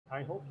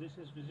I hope this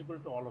is visible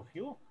to all of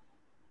you.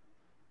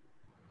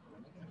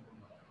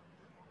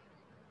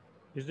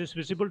 Is this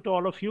visible to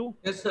all of you?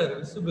 Yes, sir.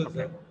 Visible, Okay.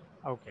 sir.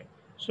 Okay.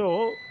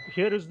 So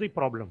here is the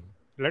problem.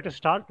 Let us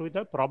start with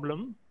a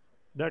problem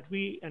that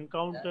we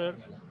encounter,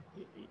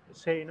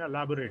 say, in a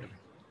laboratory.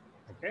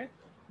 Okay.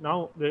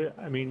 Now,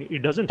 I mean,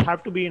 it doesn't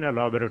have to be in a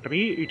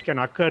laboratory. It can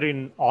occur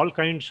in all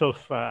kinds of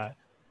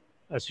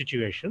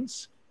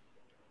situations.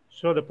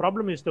 So the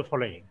problem is the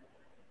following.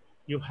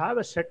 You have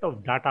a set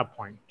of data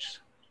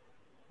points,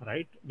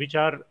 right, which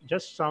are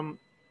just some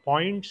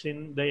points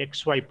in the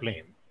XY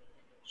plane.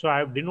 So I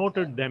have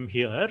denoted them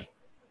here.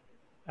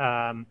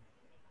 Um,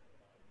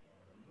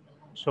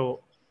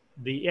 so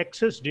the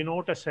X's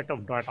denote a set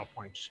of data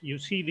points. You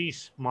see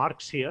these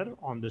marks here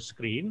on the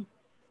screen.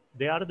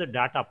 They are the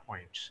data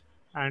points.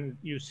 And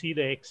you see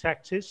the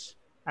X-axis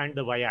and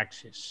the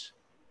Y-axis.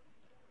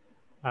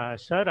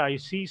 Sir, I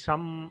see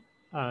some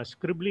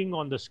scribbling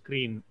on the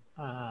screen.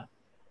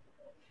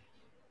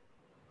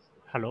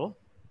 Hello?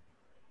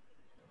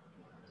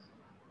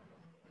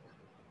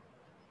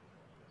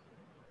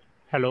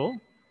 Hello?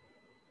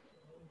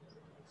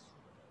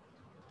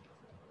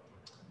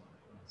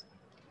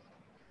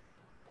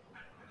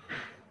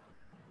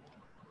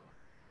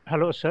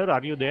 Hello, sir.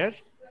 Are you there?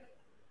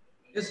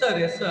 Yes, sir.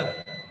 Yes,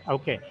 sir.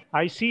 Okay.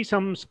 I see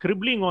some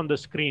scribbling on the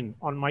screen,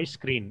 on my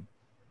screen.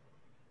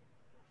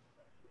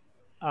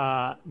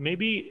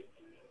 Maybe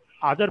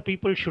other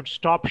people should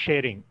stop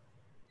sharing.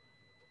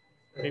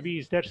 Maybe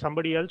is there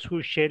somebody else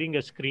who's sharing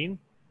a screen?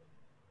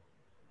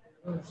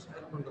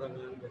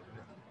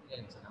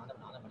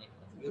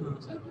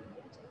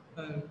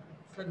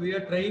 Sir, we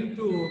are trying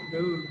to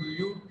do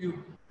YouTube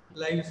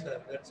live,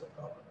 sir. That's a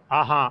problem.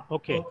 Aha.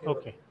 Okay. Okay,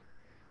 Okay.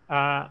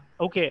 okay.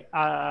 Okay.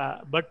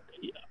 But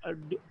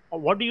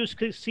what do you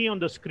see on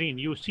the screen?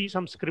 You see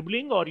some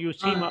scribbling, or you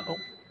see? Uh,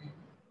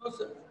 no,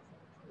 sir.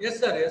 Yes,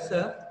 sir. Yes,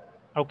 sir.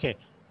 Okay.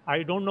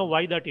 I don't know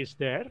why that is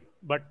there,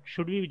 but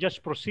should we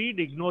just proceed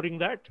ignoring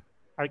that?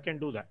 I can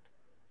do that.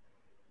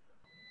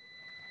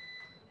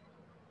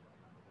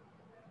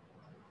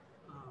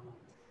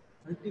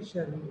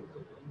 Multi-sharing.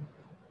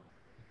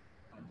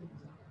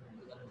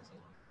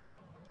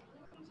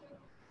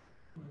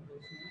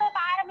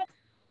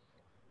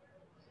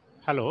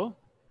 Hello.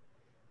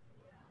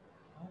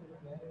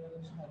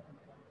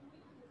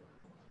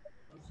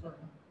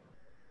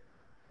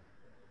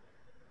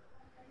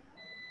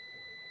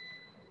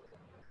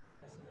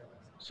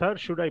 Sir,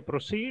 should I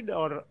proceed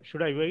or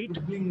should I wait?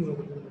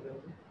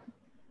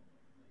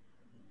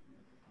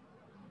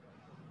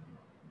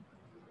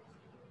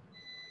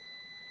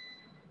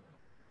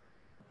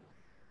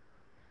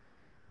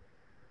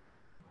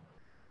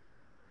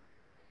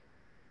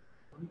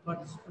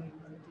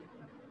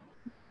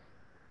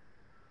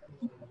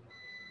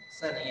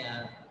 Sir,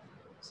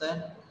 sir,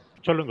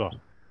 சொல்லுங்க.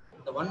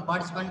 the one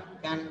participant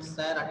can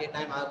share at a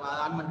time.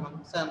 On பண்ணுவாங்க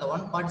sir. The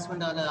one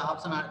participant அந்த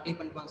option click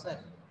பண்ணிப்பாங்க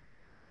sir.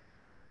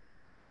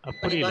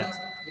 புரியல.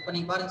 இப்போ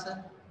நீங்க பாருங்க sir.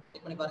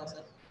 Click பண்ணி பாருங்க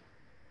sir.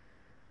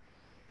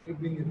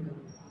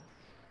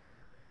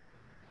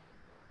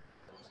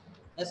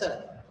 Yes, sir.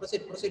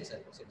 Proceed, sir.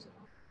 Proceed, sir.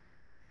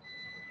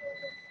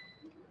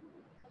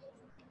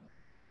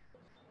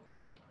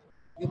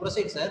 You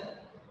proceed, sir.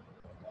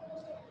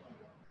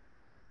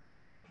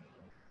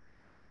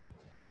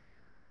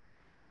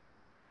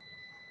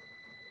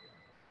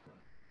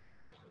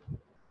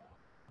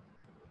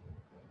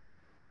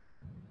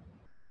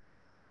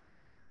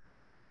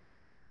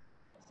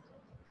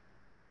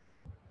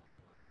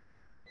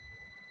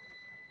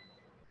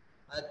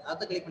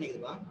 அதை கிளிக்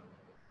பண்ணிக்குதுப்பா.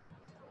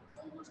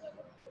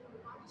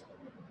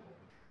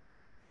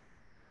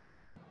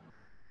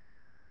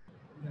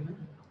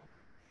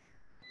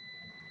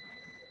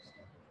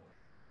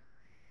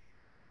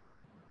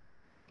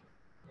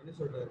 என்ன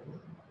சொல்றாரு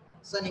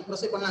சார்? நீங்க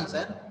ப்ரொசீட் பண்ணலாங்க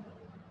சார்.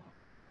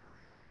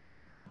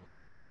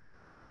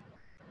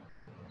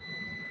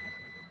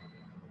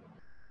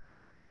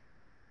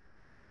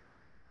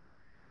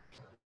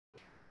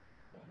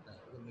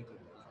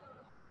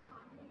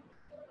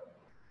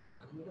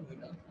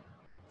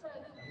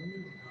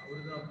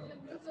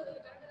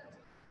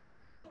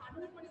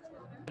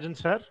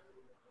 சார்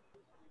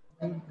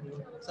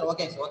சார்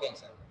ஓகேங்க சார். ஓகேங்க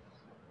சார்.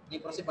 நீ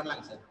ப்ரொசீட்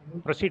பண்ணலாங்க சார்.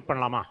 ப்ரொசீட்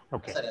பண்ணலாமா?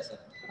 Okay sir.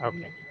 Sir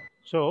okay.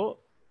 So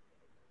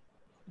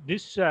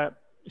this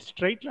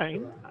straight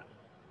line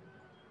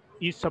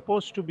is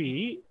supposed to be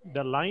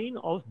the line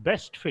of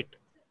best fit.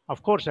 Of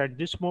course, at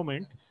this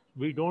moment,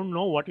 we don't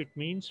know what it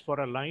means for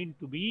a line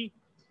to be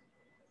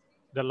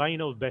the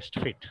line of best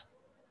fit,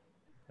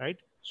 right?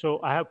 So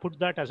I have put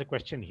that as a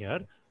question here.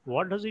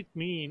 What does it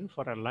mean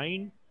for a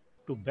line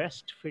to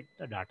best fit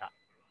the data?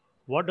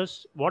 What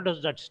does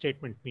that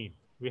statement mean?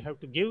 We have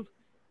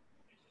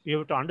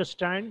to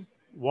understand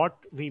what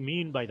we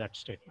mean by that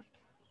statement.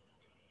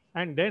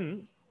 And then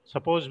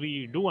suppose we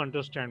do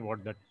understand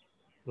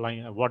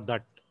what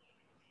that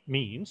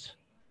means,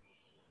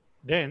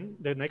 then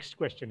the next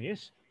question is,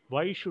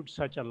 why should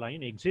such a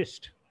line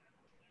exist?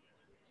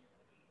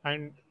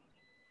 And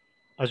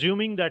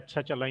assuming that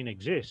such a line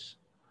exists,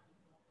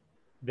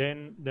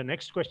 then the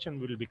next question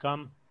will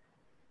become,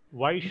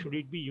 why should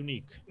it be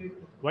unique?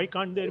 Why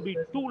can't there be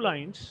two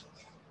lines,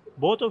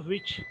 both of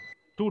which,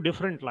 two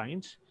different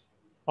lines,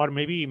 or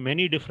maybe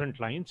many different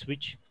lines,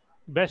 which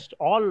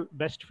all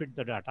best fit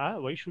the data?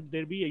 Why should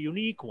there be a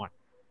unique one?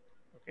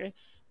 Okay,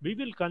 we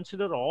will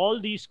consider all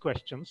these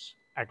questions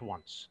at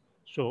once.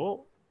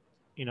 So,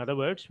 in other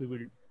words, we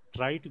will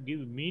try to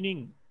give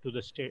meaning to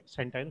the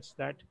sentence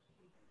that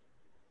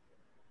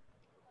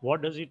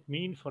what does it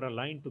mean for a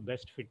line to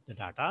best fit the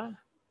data,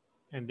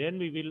 and then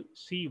we will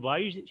see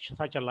why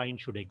such a line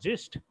should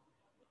exist,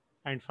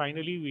 and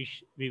finally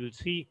we will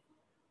see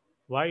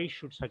why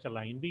should such a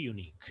line be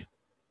unique.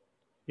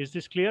 Is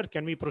this clear?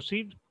 Can we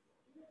proceed?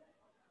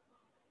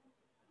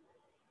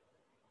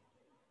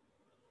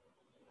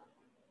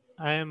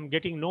 I am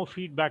getting no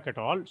feedback at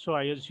all, so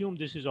I assume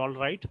this is all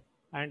right,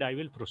 and I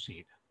will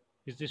proceed.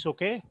 Is this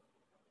okay?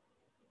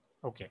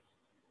 Okay.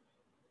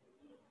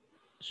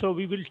 So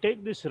we will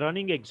take this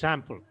running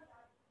example.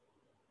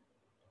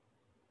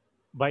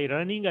 By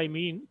running, I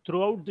mean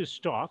throughout this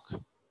talk,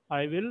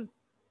 I will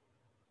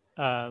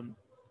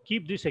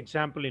keep this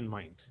example in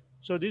mind.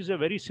 So this is a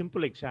very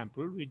simple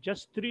example with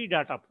just 3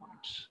 data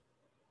points,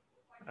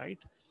 right?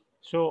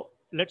 So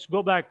let's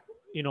go back.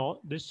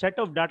 This set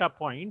of data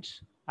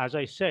points, as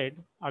I said,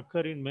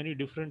 occur in many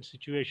different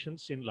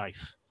situations in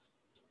life.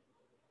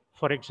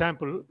 For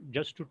example,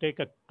 just to take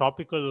a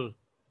topical,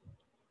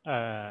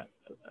 uh,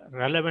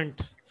 relevant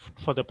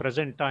for the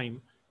present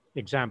time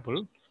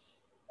example,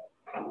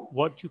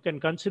 what you can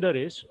consider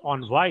is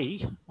on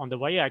the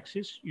y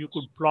axis, you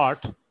could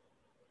plot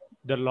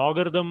the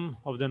logarithm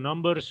of the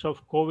numbers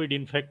of COVID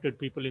infected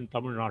people in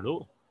Tamil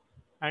Nadu,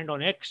 and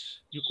on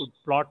X, you could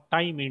plot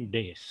time in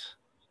days,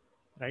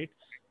 right?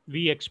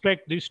 We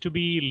expect this to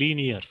be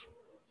linear.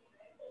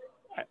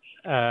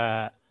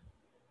 Uh,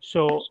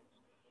 so,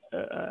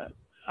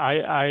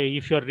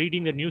 if you're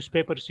reading the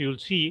newspapers, you'll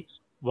see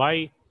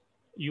why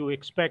you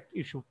expect,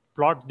 if you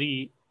plot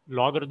the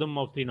logarithm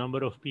of the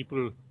number of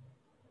people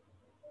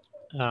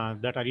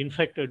that are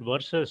infected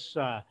versus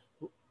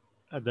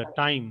the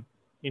time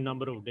in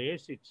number of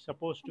days, it's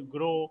supposed to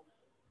grow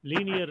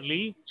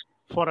linearly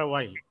for a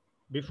while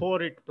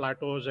before it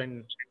plateaus,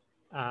 and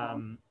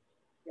um,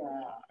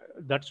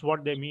 that's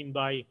what they mean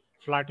by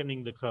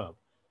flattening the curve.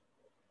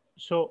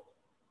 So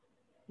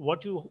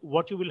what you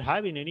will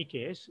have in any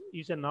case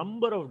is a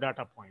number of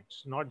data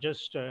points, not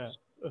just a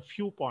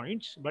few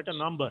points, but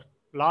a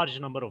large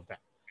number of them.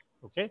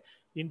 Okay,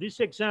 in this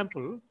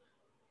example,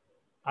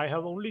 I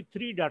have only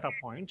 3 data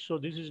points, so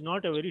this is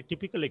not a very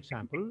typical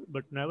example,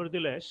 but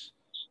nevertheless,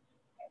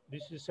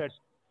 this is a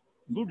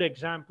good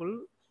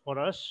example for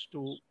us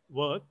to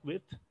work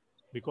with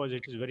because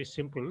it is very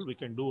simple. We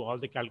can do all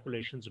the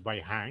calculations by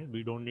hand.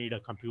 We don't need a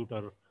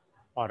computer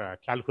or a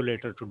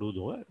calculator to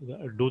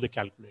do the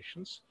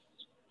calculations.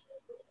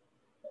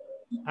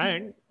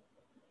 And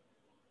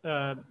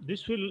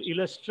this will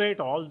illustrate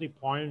all the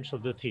points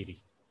of the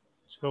theory.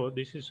 So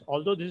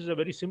although this is a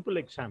very simple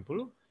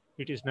example,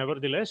 it is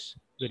nevertheless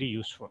very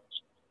useful.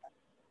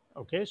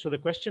 Okay, so the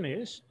question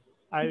is,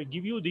 I will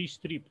give you these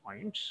 3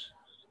 points,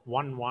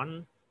 1,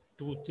 1,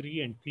 2,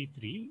 3, and 3,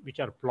 3, which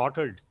are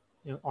plotted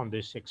on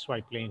this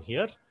XY plane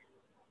here.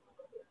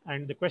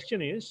 And the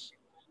question is,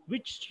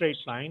 which straight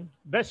line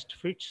best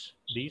fits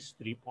these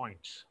 3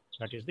 points?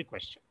 That is the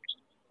question.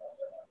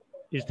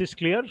 Is this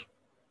clear?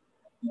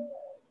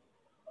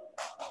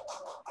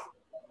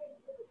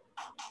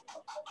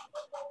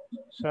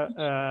 So,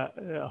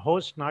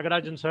 host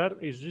Nagarajan sir,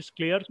 is this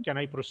clear? Can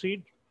I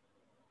proceed?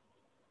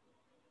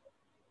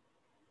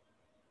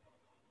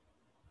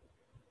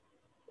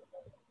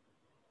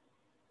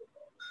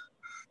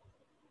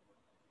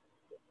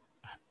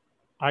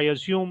 I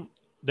assume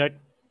that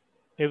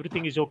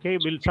everything is okay.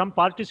 Will some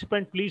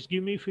participant please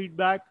give me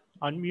feedback,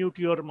 unmute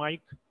your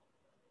mic,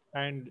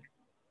 and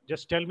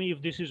just tell me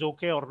if this is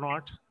okay or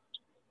not.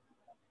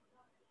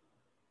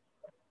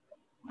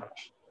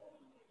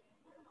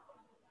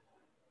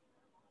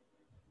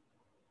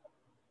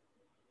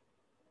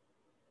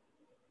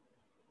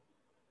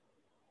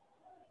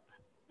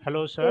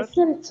 Hello, sir. Yes,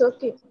 sir, it's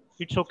okay.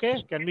 It's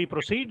okay. Can we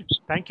proceed?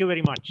 Thank you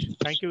very much.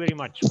 Thank you very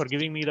much for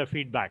giving me the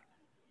feedback.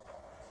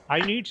 I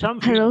need some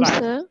Hello, feedback.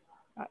 sir.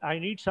 I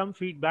need some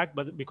feedback,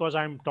 but because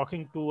I'm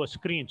talking to a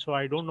screen, so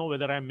I don't know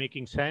whether I'm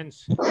making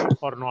sense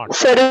or not.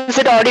 Sir, is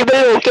it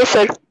audible? Okay,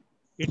 sir.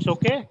 It's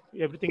okay?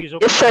 Everything is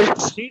okay? Yes, sir.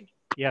 Proceed?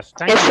 Yes,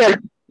 thank Yes, you.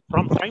 sir.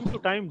 From time to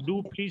time,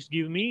 do please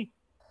give me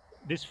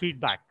this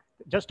feedback.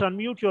 Just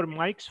unmute your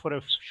mics for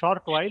a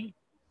short while.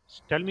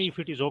 Tell me if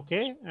it is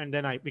okay, and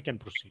then we can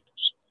proceed.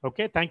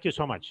 Okay, thank you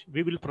so much.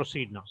 We will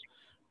proceed now.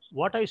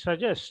 What I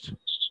suggest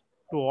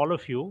to all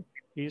of you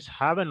is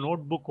have a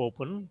notebook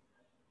open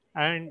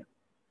and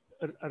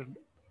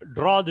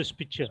draw this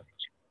picture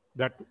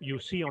that you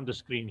see on the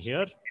screen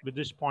here with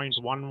this point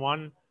 1,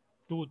 1,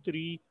 2,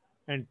 3,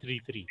 and 3,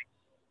 3.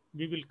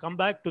 We will come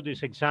back to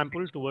this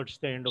example towards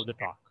the end of the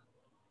talk.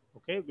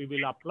 Okay, we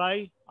will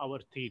apply our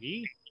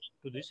theory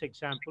to this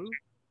example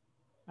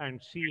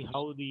and see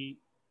how the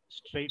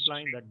straight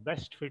line that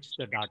best fits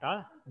the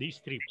data, these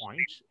 3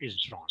 points, is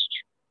drawn.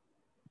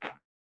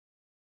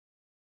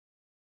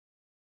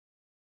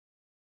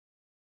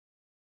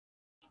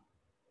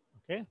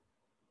 Okay.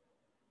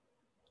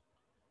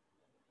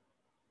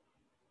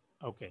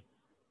 Okay.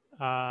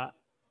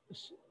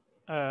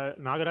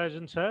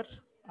 Nagarajan sir,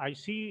 I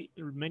see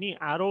many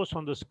arrows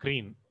on the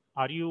screen.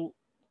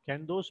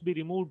 Can those be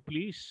removed,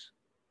 please?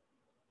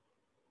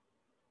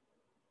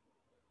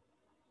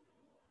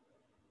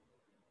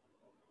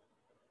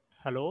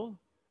 Hello?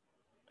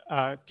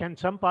 Can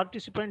some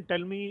participant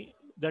tell me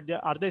that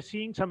are they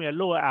seeing some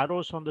yellow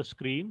arrows on the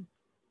screen?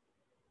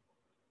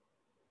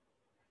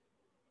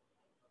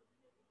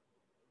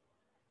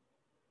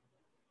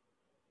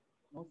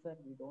 No, sir,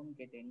 we don't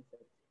get any such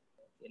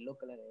yellow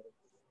color arrows.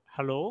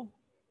 Hello?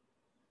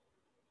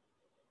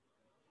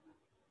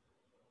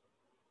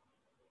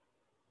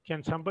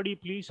 Can somebody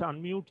please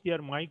unmute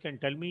their mic and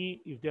tell me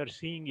if they are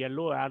seeing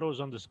yellow arrows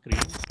on the screen?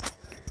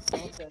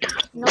 No, sir.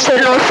 No,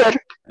 sir. No, sir.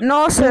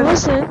 No, sir. No,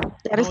 sir.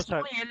 There No, is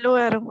sir. no yellow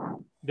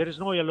arrow. There is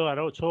no yellow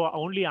arrow, so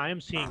only I am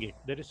seeing it.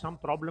 There is some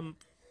problem.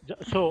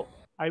 So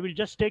I will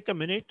just take a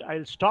minute.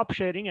 I'll stop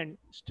sharing and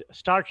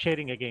start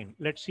sharing again.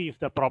 Let's see if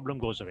the problem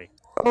goes away.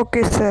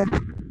 Okay, sir.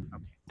 Okay.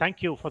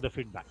 Thank you for the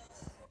feedback.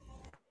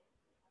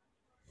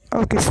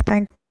 Okay, sir.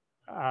 Thank you.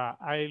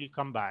 I'll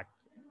come back.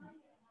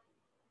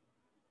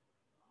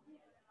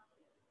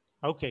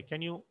 Okay,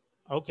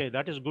 okay,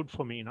 that is good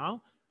for me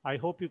now. I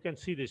hope you can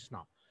see this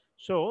now.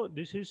 So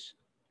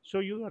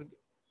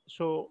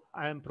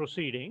I am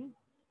proceeding.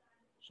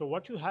 So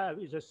what you have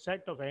is a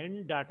set of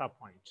n data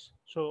points.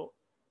 So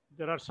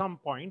there are some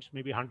points,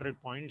 maybe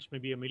 100 points,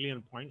 maybe a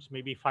million points,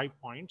 maybe 5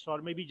 points, or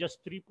maybe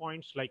just 3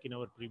 points like in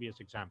our previous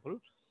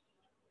example.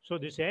 So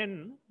this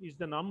n is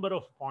the number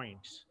of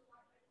points.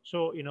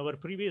 So in our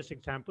previous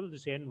example,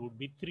 this n would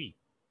be 3.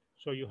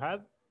 So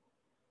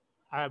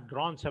I have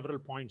drawn several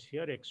points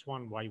here,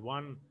 x1,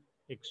 y1,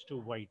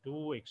 x2, y2,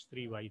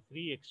 x3,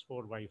 y3,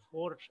 x4,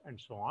 y4,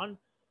 and so on.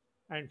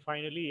 And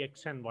finally,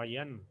 x and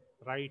yn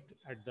right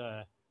at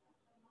the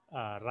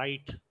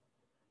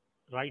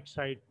right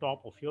side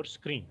top of your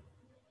screen.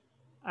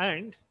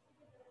 And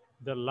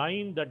the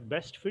line that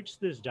best fits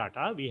this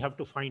data, we have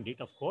to find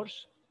it, of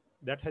course.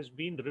 That has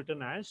been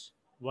written as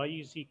y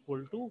is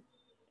equal to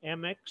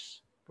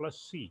mx plus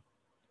c.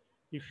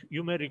 If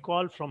you may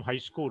recall from high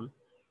school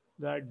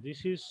that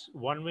this is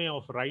one way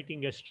of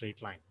writing a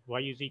straight line.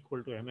 Y is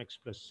equal to mx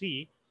plus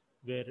c,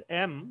 where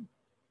m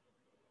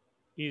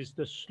is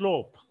the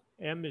slope.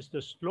 M is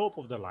the slope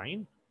of the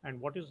line. And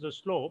what is the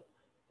slope?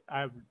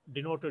 I've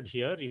denoted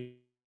here. If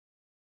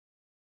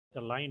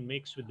the line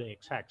makes with the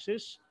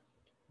x-axis,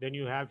 then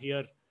you have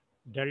here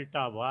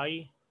delta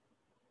y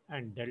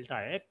and delta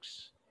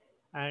x,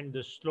 and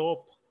the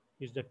slope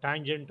is the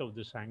tangent of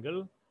this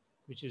angle,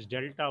 which is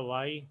delta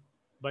y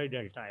by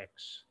delta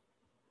x,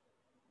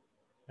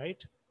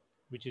 right,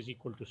 which is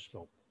equal to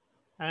slope.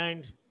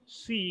 And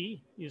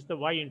c is the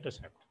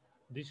y-intercept.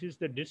 This is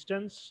the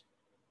distance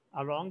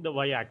along the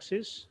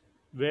y-axis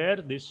where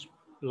this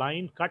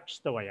line cuts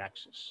the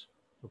y-axis.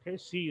 Okay,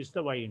 c is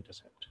the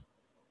y-intercept.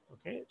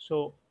 Okay,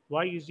 so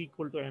y is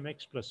equal to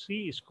mx plus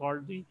c is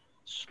called the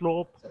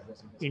slope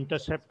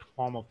intercept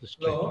form of the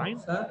straight Hello, line.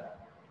 sir.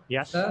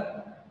 Yes.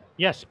 Sir.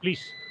 Yes,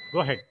 please go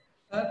ahead.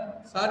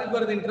 Sir, sorry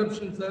for the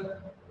interruption,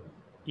 sir.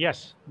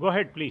 Yes, go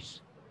ahead,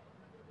 please.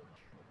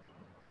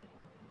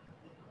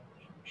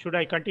 Should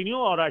I continue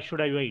or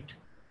should I wait?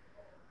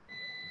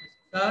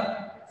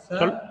 Sir, sir.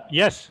 So,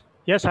 yes,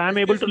 I am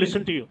able to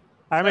listen to you.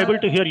 I am Sir. able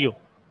to hear you.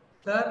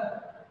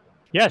 Sir.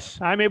 Yes,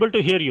 I am able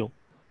to hear you.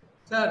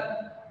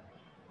 Sir.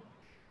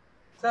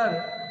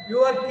 Sir, you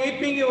are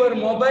keeping your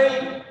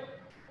mobile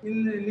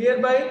in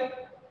nearby?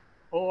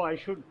 Oh, I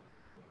should.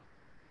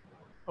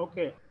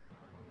 Okay.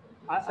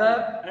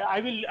 Sir.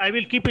 I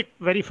will keep it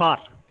very far.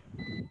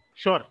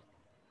 Sure.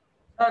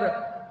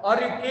 Sir, are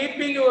you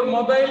keeping your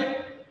mobile?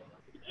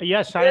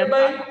 Yes,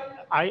 nearby?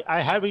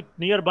 I have it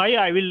nearby.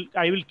 I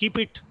will keep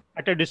it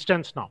at a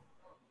distance now.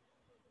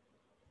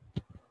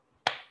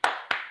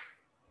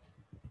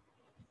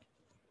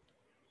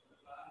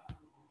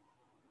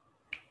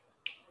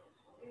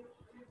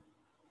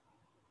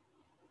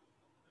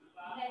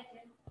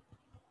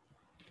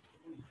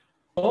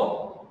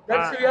 Oh,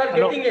 that's we are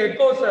hello. getting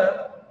echo,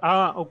 sir.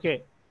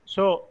 Okay.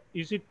 So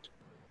is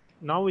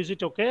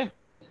it okay?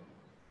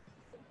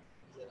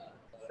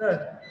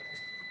 Sir.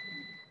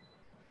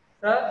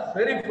 Sir,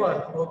 very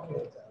far.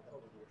 Okay.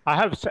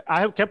 I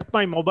have kept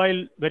my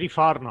mobile very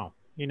far now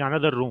in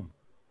another room.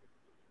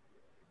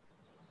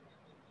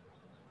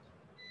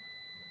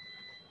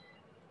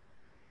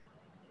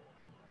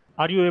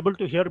 Are you able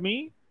to hear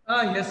me?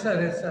 Yes, sir.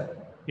 Yes, sir.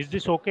 Is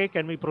this okay?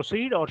 Can we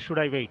proceed or should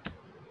I wait?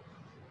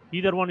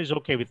 Either one is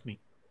okay with me.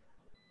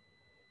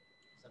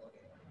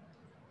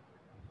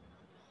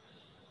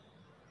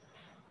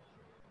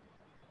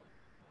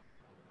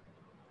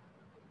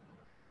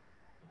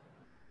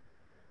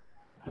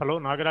 Hello,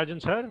 Nagarajan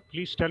sir.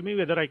 Please tell me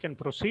whether I can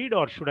proceed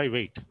or should I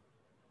wait?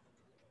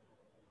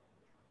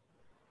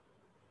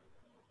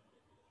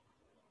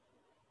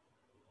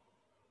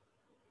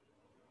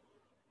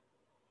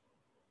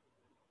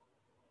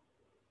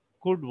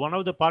 could one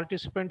of the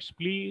participants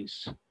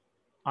please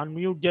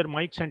unmute their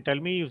mics and tell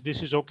me if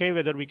this is okay,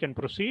 whether we can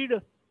proceed?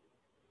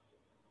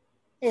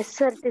 Yes,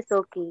 sir, it is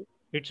okay.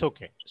 It's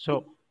okay.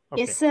 So,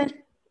 okay. Yes, sir.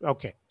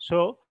 Okay.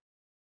 So,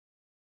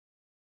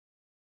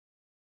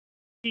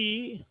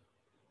 C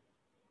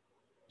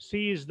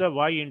is the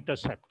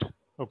y-intercept.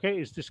 Okay.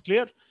 Is this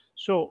clear?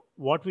 So,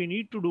 what we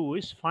need to do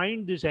is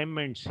find this M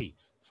and C.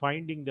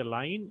 Finding the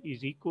line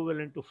is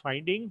equivalent to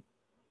finding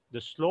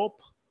the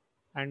slope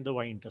and the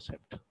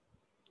y-intercept.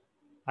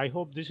 I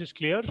hope this is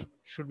clear.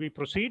 Should we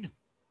proceed?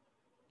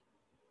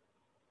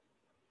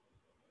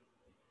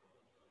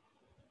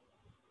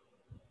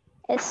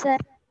 Yes, sir.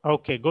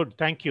 Okay, good.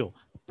 Thank you.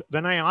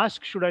 When I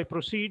ask, should I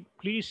proceed,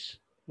 please,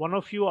 one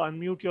of you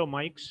unmute your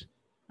mics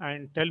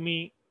and tell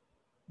me,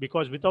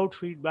 because without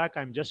feedback,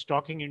 I'm just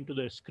talking into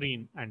the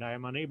screen and I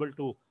am unable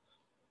to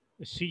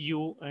see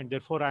you, and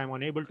therefore I am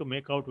unable to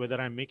make out whether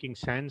I'm making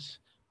sense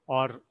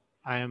or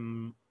I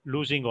am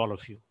losing all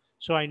of you.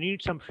 So I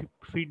need some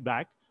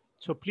feedback.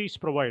 So please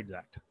provide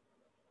that.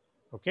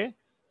 Okay.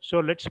 So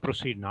let's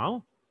proceed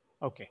now.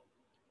 Okay.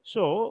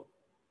 So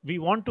we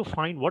want to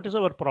find, what is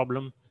our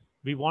problem?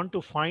 We want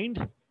to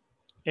find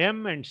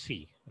M and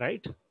C,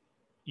 right?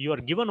 You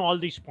are given all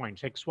these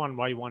points, x1,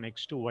 y1,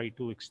 x2,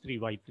 y2, x3,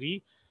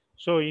 y3.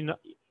 So in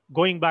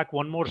going back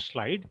one more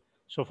slide.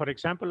 So for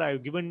example, I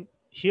have given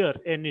here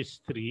n is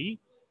 3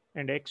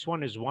 and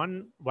x1 is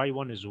 1,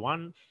 y1 is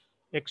 1,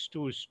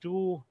 x2 is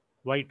 2,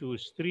 y2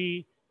 is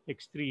 3,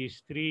 x3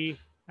 is 3,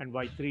 and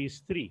y3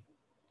 is 3,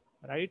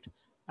 right?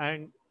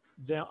 And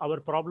our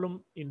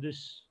problem in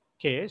this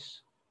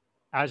case,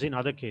 as in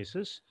other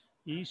cases,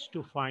 is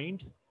to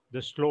find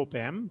the slope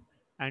m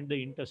and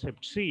the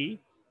intercept c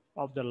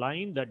of the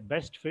line that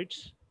best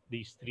fits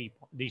these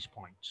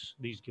points,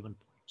 these given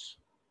points.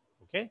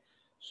 Okay,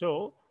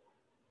 so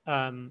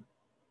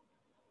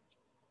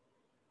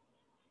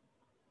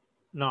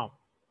now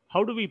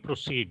how do we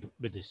proceed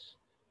with this?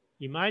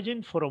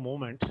 Imagine for a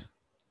moment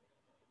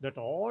that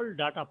all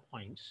data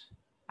points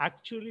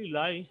actually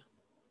lie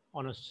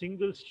on a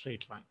single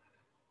straight line.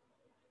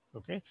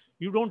 Okay,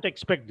 you don't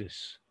expect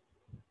this,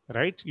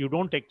 right? You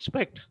don't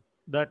expect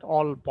that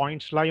all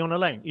points lie on a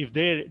line. If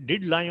they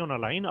did lie on a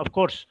line, of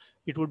course,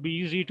 it would be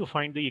easy to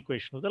find the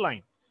equation of the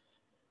line.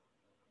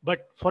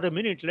 But for a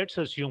minute, let's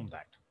assume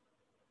that.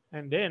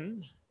 And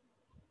then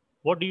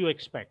what do you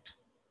expect?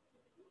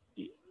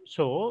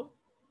 So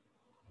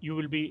you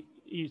will be,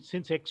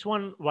 since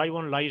x1,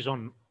 y1 lies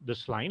on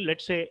this line,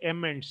 let's say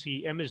m and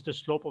c, m is the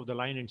slope of the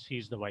line and c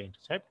is the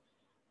y-intercept.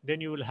 Then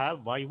you will have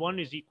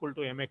y1 is equal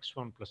to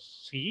mx1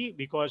 plus c,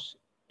 because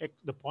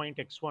the point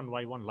x1,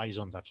 y1 lies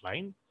on that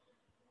line.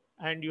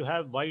 And you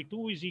have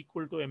y2 is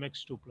equal to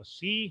mx2 plus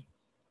c,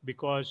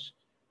 because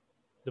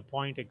the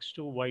point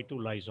x2, y2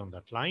 lies on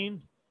that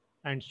line,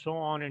 and so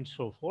on and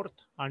so forth,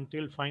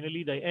 until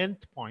finally the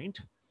nth point,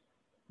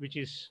 which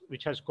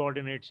has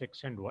coordinates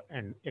xn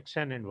and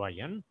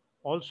yn,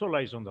 also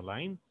lies on the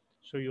line.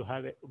 So you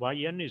have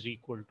yn is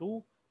equal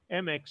to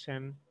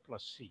mxn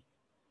plus c,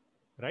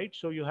 right?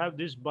 So you have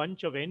this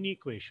bunch of n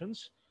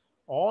equations,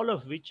 all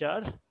of which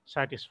are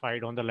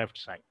satisfied on the left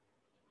side.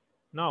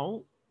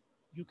 Now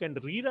you can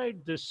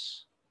rewrite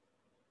this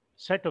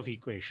set of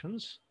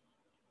equations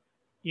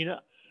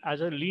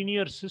as a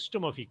linear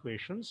system of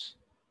equations.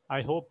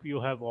 I hope you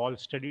have all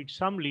studied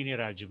some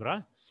linear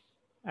algebra.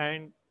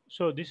 And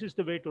so this is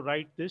the way to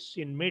write this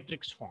in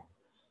matrix form.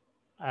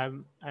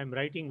 I'm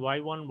writing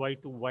y1,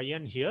 y2,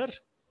 yn here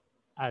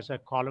as a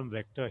column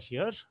vector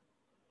here.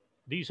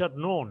 These are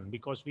known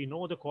because we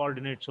know the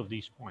coordinates of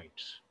these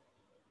points,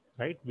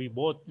 right? We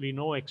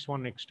know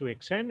x1, x2,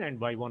 xn, and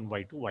y1,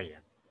 y2,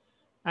 yn.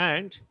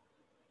 And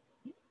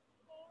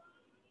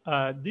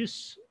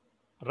this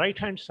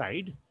right-hand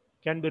side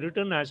can be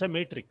written as a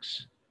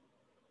matrix,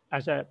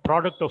 as a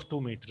product of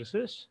two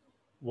matrices.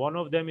 One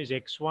of them is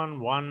x1,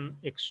 1,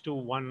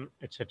 x2, 1,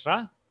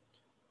 etc.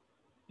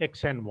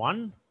 xn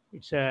 1,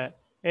 it's a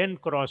n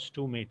cross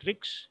 2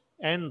 matrix,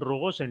 n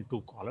rows and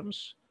 2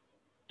 columns,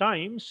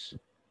 times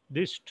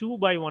this 2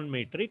 by 1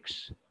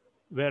 matrix,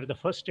 where the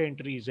first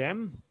entry is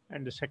m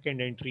and the second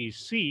entry is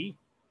c,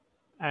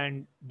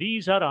 and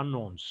these are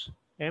unknowns.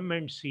 M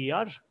and c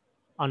are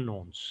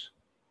unknowns.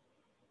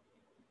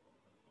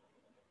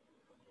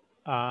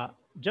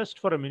 Just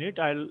for a minute,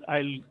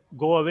 I'll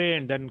go away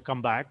and then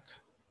come back.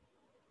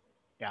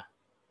 Yeah.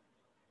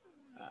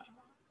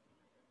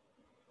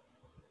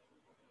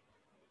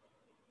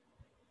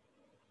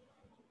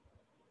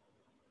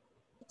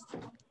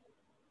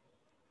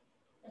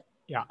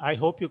 Yeah, I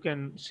hope you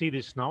can see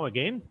this now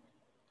again.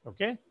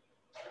 Okay.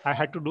 I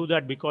had to do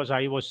that because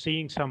I was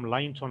seeing some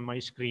lines on my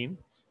screen.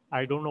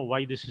 I don't know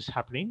why this is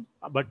happening,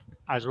 but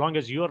as long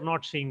as you are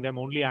not seeing them,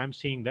 only I'm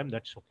seeing them,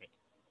 that's okay.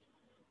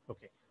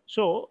 Okay.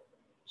 So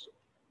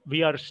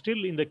we are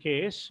still in the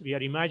case, we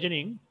are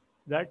imagining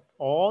that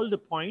all the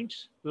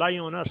points lie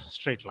on a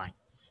straight line.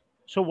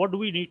 So what do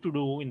we need to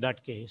do in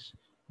that case?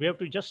 We have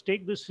to just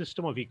take this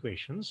system of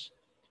equations.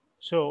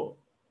 So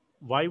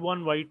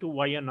y1,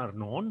 y2, yn are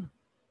known.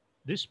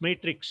 This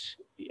matrix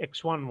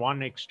x1, 1,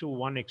 x2,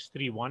 1,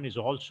 x3, 1 is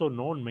also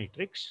known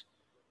matrix.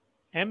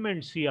 M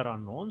and C are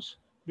unknowns.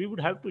 We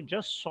would have to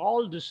just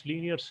solve this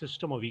linear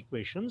system of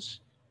equations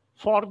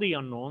for the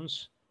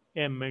unknowns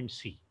M and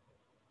C.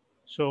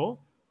 So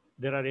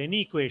there are n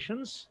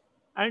equations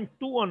and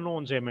two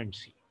unknowns M and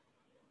C.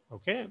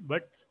 Okay,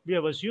 but we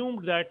have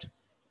assumed that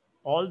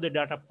all the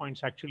data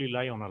points actually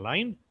lie on a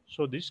line.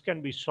 So this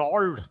can be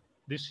solved.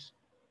 This,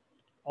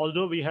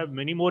 although we have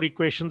many more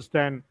equations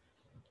than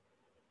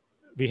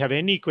we have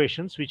n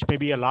equations, which may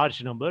be a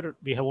large number,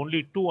 we have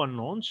only two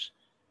unknowns.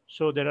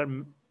 So there are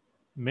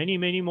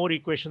many more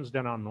equations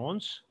than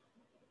unknowns.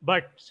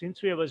 But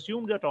since we have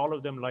assumed that all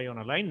of them lie on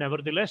a line,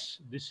 nevertheless,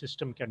 this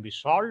system can be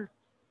solved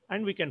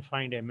and we can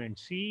find M and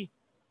C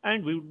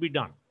and we would be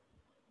done,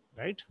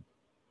 right?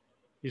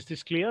 Is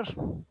this clear?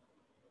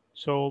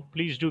 So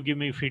please do give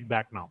me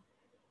feedback now.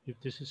 If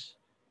this is...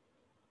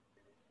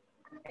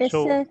 Yes,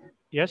 So, sir.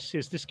 yes,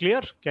 is this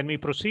clear? Can we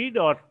proceed?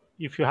 Or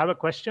if you have a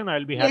question,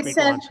 I'll be happy Yes,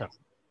 to sir. answer.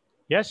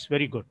 Yes,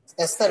 very good.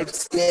 Yes, sir,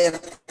 it's clear.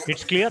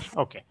 It's clear?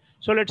 Okay.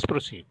 So let's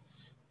proceed.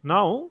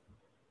 Now,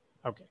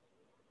 okay.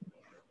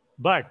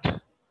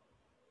 But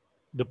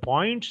the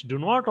points do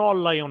not all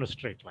lie on a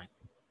straight line.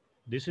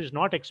 This is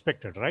not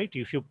expected, right?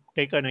 If you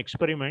take an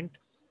experiment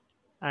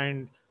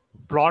and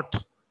plot,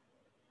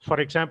 for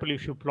example,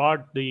 if you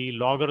plot the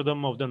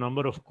logarithm of the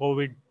number of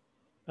COVID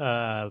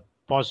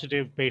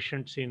positive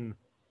patients in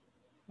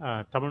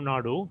Tamil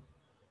Nadu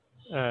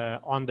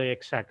on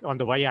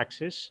the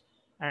y-axis,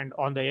 and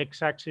on the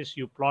x-axis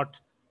you plot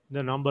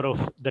the number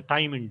of the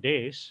time in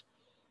days,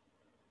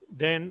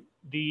 then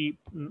the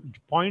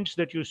points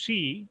that you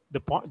see,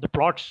 the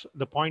points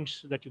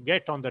that you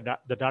get on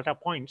the data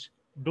points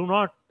do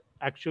not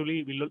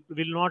actually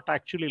will not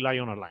actually lie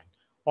on a line.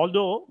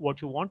 Although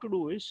what you want to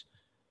do is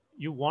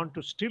you want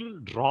to still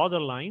draw the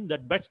line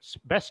that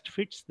best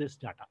fits this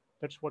data.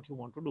 That's what you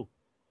want to do.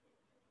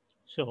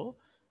 So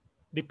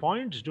the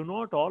points do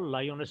not all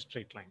lie on a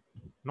straight line.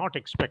 Not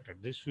expected.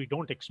 This we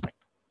don't expect.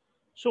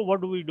 So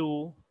what do we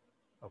do?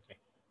 Okay.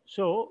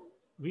 So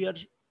we are,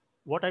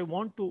 what I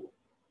want to,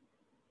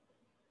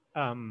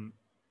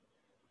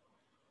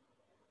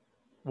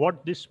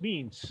 what this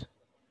means,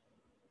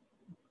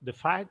 the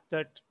fact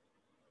that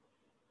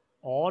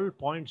all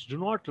points do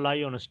not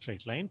lie on a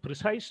straight line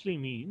precisely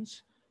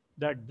means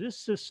that this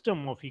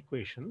system of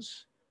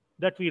equations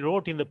that we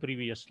wrote in the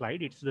previous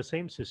slide, it's the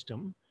same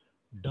system,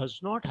 does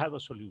not have a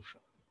solution.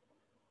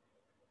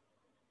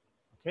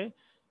 Okay.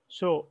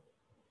 So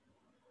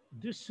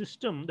this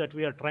system that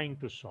we are trying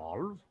to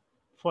solve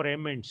for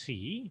M and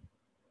C,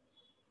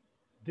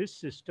 this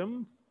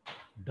system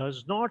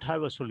does not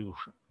have a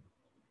solution.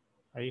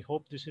 I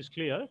hope this is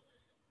clear.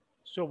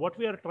 So what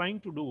we are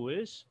trying to do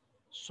is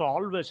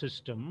solve a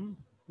system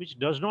which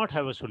does not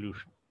have a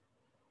solution.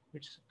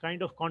 It's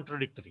kind of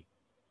contradictory,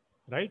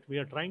 right? We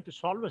are trying to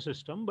solve a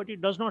system, but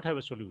it does not have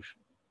a solution.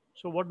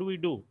 So what do we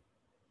do?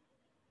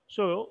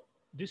 So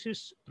this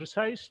is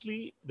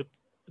precisely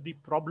the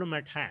problem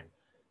at hand.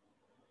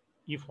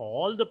 If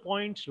all the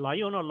points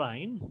lie on a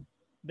line,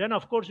 then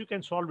of course you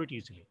can solve it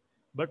easily.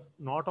 But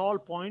not all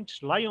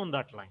points lie on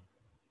that line.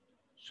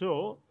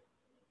 So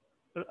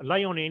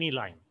lie on any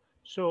line.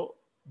 So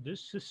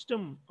this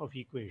system of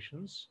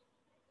equations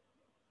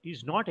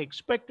is not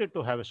expected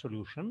to have a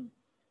solution.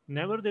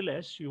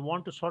 Nevertheless, you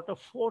want to sort of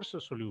force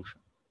a solution.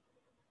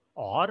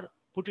 Or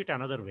put it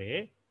another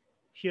way,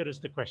 here is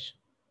the question.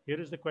 Here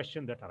is the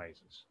question that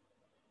arises.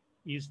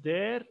 Is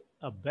there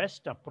a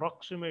best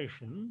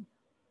approximation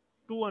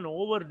to an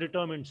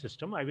overdetermined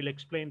system? I will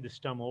explain this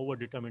term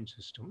overdetermined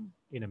system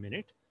in a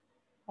minute,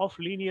 of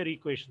linear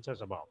equations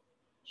as above.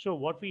 So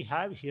what we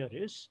have here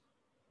is,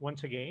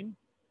 once again,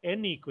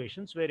 n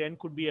equations where n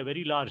could be a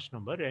very large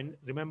number, and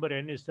remember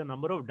n is the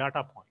number of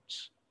data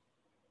points.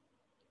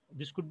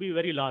 This could be a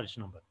very large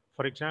number.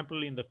 For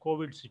example, in the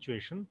COVID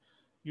situation,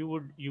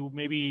 you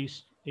maybe,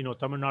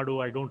 Tamil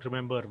Nadu, I don't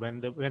remember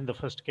when the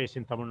first case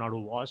in Tamil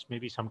Nadu was,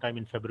 maybe sometime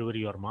in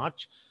February or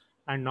March,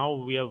 and now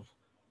we have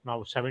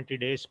 70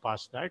 days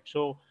past that.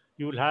 So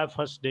you will have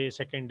first day,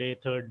 second day,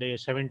 third day,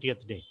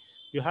 70th day.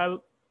 You have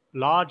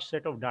large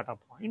set of data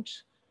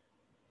points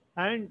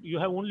and you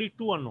have only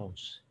two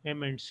unknowns,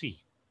 M and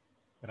C,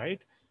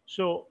 right?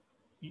 So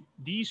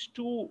these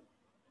two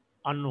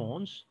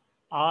unknowns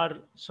are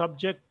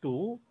subject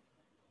to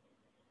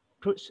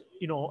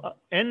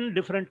n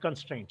different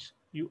constraints.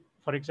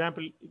 For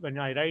example, when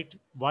I write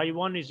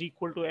y1 is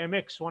equal to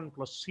mx1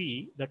 plus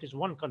c, that is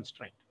one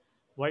constraint.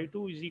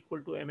 Y2 is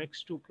equal to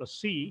mx2 plus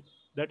c,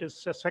 that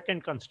is a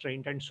second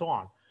constraint, and so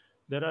on.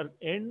 There are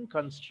n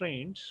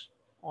constraints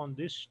on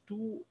these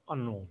two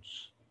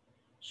unknowns.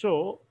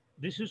 So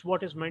this is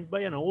what is meant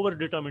by an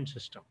overdetermined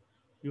system.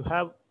 You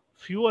have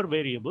fewer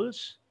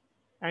variables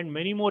and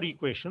many more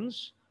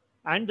equations,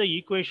 and the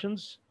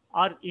equations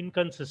are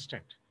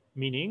inconsistent,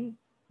 meaning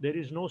there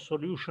is no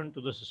solution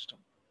to the system,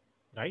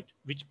 right?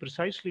 Which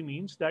precisely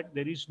means that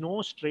there is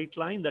no straight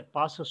line that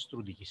passes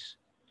through these.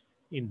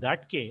 In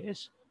that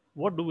case,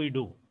 what do we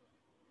do?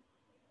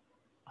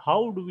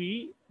 How do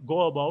we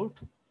go about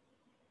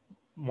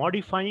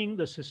modifying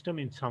the system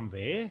in some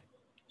way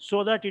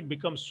so that it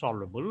becomes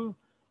solvable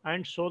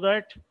and so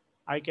that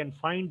I can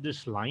find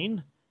this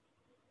line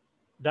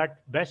that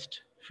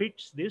best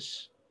fits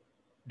this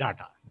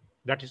data.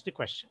 That is the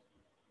question.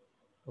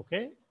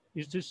 Okay,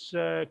 is this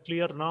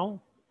clear now?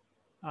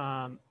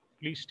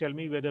 Please tell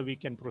me whether we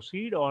can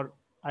proceed, or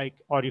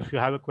if you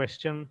have a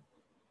question,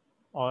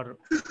 or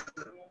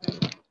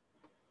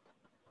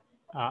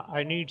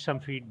I need some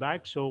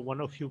feedback. So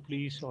one of you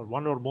please, or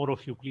one or more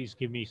of you please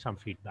give me some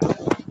feedback.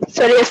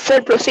 Sir, yes,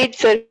 sir. Proceed,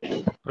 sir.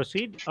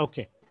 Proceed?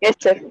 Okay. Yes,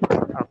 sir.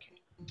 Okay.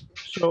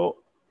 So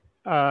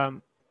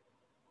now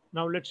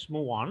let's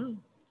move on.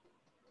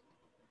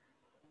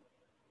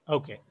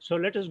 Okay. So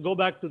let us go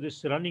back to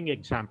this running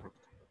example.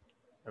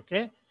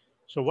 Okay.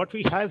 So what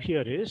we have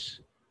here is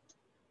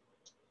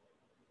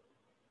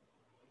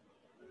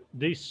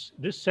this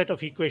set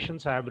of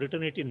equations. I have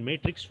written it in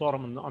matrix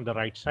form on the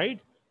right side,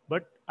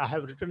 but I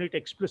have written it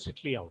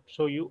explicitly out.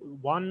 So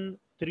 1,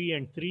 3,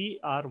 and 3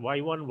 are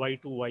y1,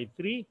 y2,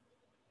 y3.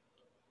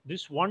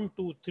 This 1,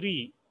 2,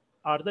 3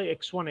 are the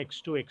x1,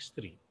 x2,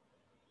 x3.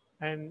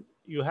 And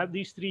you have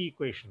these three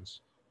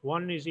equations.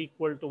 1 is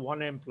equal to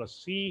 1m plus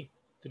c,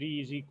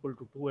 3 is equal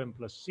to 2m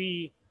plus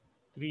c,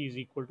 3 is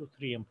equal to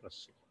 3m plus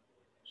c.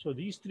 So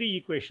these three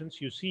equations,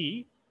 you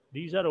see,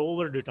 these are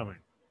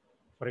overdetermined.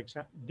 For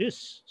example,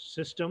 this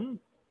system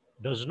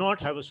does not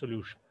have a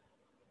solution,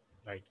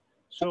 right?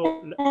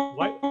 So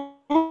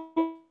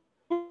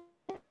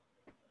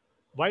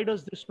why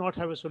does this not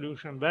have a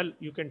solution? Well,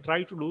 you can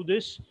try to do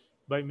this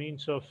by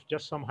means of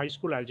just some high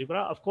school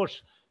algebra. Of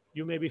course,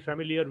 you may be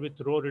familiar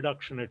with row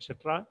reduction,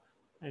 etc.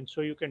 And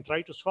so you can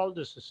try to solve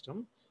the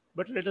system,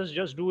 but let us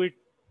just do it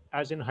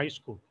as in high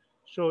school.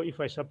 So if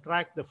I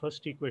subtract the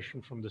first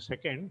equation from the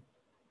second,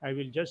 I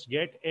will just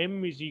get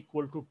m is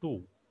equal to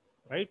 2,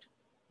 right?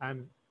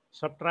 I'm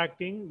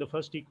subtracting the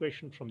first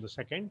equation from the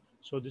second.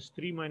 So this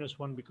 3 minus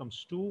 1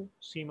 becomes 2,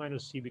 c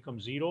minus c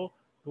becomes 0,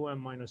 2m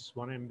minus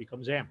 1m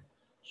becomes m.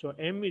 So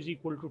m is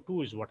equal to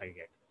 2 is what I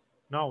get.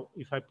 Now,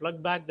 if I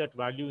plug back that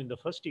value in the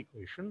first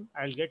equation,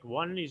 I'll get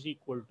 1 is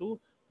equal to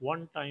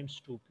 1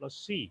 times 2 plus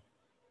c.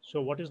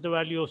 So what is the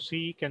value of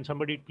c? Can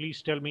somebody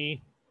please tell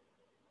me?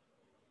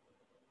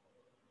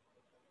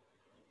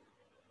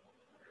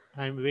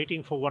 I'm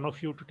waiting for one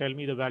of you to tell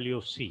me the value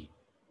of c.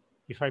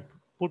 If I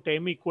put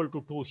m equal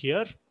to 2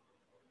 here,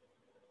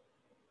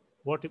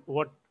 what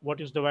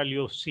is the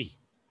value of c?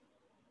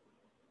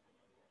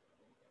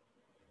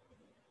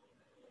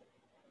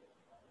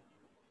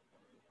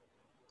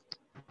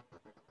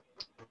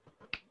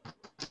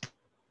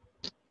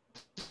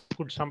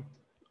 Could some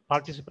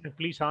participant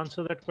please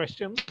answer that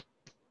question?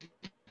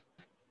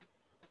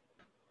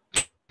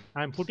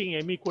 I'm putting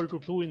m equal to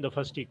 2 in the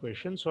first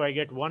equation. So I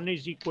get 1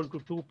 is equal to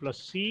 2 plus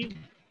c.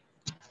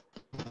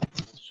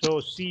 So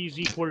c is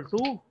equal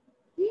to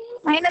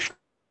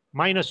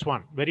minus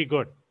 1. Very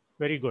good.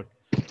 Very good.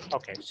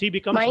 Okay. C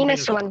becomes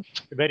minus 1.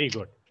 Very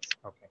good.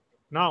 Okay.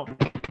 Now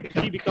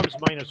c becomes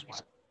minus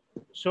 1.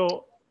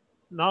 So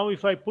now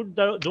if I put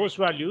those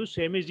values,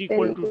 m is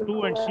equal to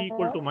 2 and c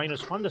equal to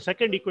minus 1, the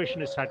second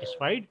equation is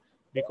satisfied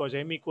because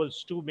m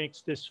equals 2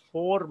 makes this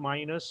 4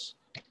 minus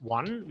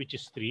 1, which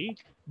is 3.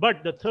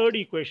 But the third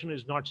equation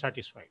is not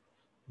satisfied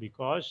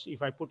because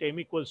if I put m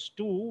equals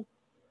 2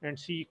 and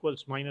c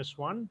equals minus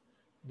 1,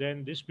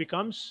 then this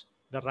becomes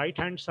the right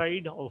hand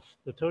side of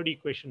the third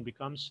equation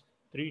becomes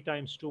 3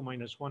 times 2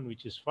 minus 1,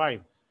 which is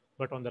 5.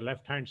 But on the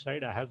left hand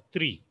side, I have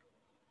 3.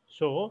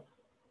 So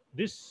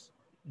these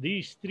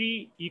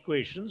three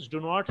equations do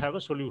not have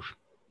a solution.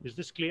 Is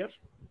this clear?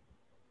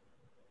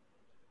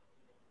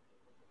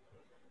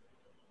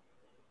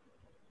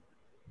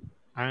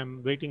 I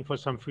am waiting for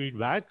some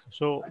feedback.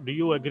 So do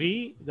you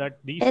agree that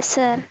these... Yes,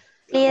 sir.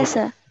 Yes,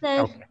 Okay.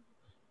 sir. Okay.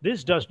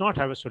 This does not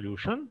have a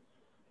solution.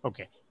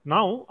 Okay.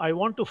 Now I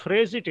want to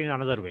phrase it in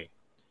another way.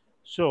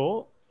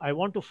 So I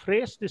want to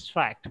phrase this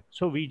fact.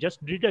 So we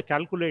just did a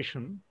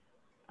calculation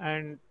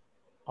and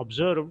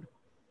observed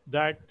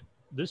that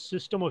this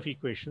system of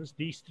equations,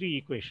 these three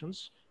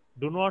equations,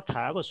 do not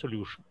have a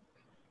solution.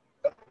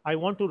 I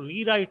want to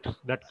rewrite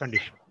that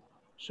condition.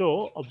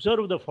 So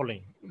observe the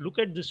following. Look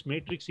at this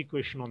matrix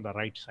equation on the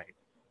right side.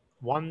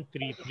 1,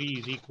 3, 3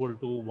 is equal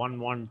to 1,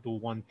 1, 2,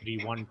 1,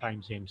 3, 1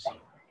 times MC.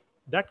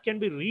 That can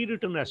be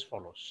rewritten as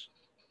follows.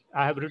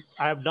 I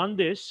have done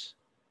this.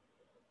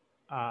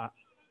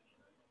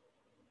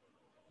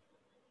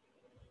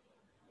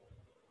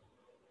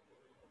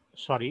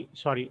 Sorry.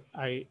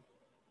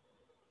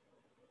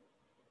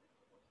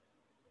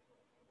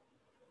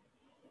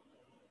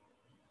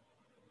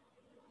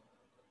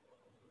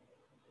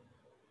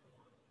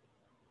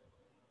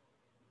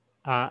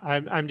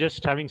 I'm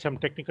just having some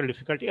technical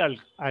difficulty.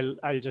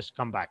 I'll just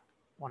come back.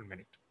 1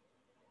 minute.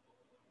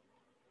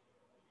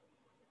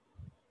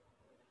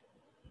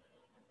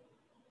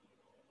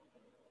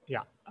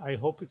 Yeah, I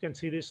hope you can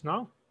see this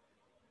now.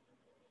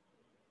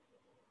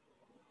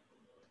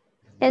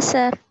 Yes,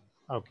 sir.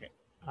 Okay.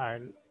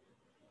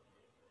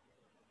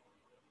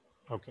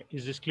 Okay.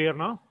 Is this clear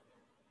now?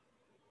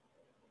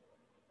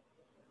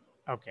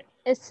 Okay.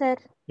 Yes, sir.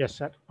 Yes,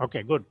 sir.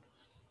 Okay, good.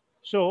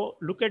 So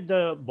look at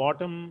the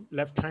bottom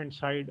left-hand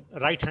side,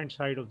 right-hand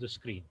side of the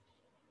screen.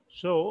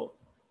 So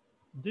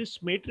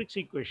this matrix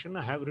equation,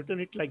 I have written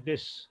it like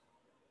this.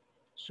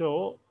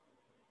 So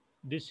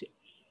this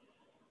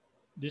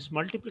this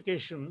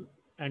multiplication,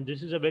 and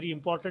this is a very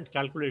important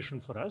calculation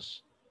for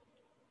us.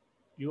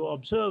 You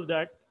observe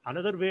that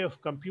another way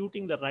of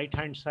computing the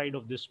right-hand side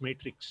of this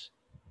matrix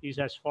is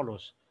as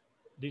follows.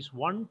 This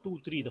 1,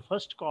 2, 3, the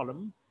first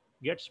column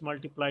gets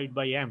multiplied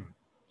by m,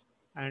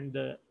 and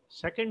the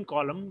second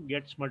column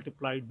gets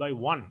multiplied by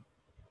 1.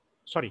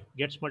 Sorry,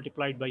 gets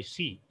multiplied by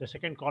c. The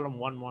second column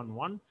 1, 1,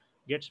 1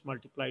 gets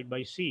multiplied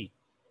by c.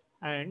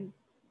 And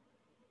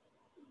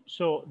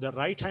so the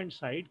right-hand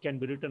side can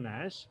be written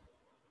as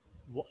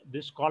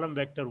this column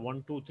vector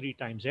 1, 2, 3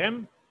 times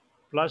m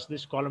plus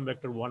this column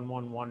vector 1,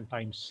 1, 1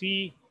 times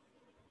c.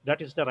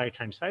 That is the right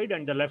hand side,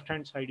 and the left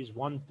hand side is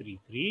 1, 3,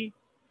 3.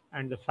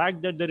 And the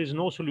fact that there is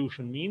no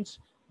solution means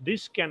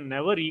this can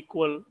never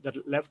equal, the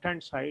left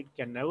hand side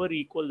can never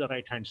equal the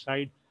right hand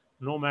side,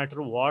 no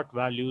matter what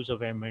values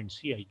of m and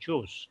c I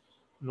chose.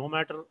 No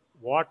matter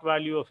what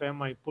value of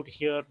m I put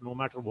here, no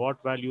matter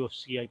what value of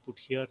c I put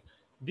here,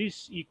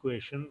 this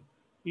equation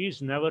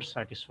is never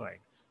satisfied.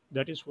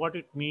 That is what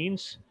it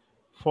means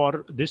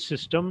for this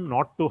system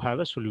not to have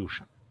a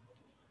solution.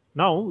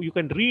 Now you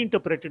can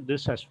reinterpret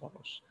this as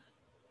follows.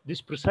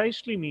 This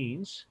precisely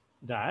means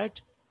that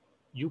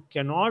you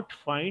cannot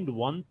find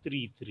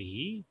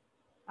 133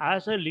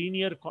 as a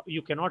linear,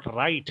 you cannot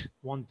write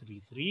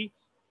 133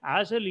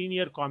 as a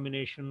linear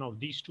combination of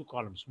these two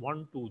columns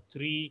 1, 2,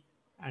 3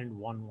 and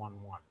 1,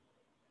 1, 1.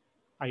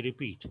 I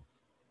repeat,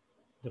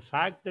 the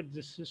fact that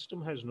this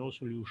system has no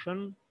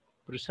solution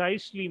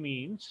precisely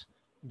means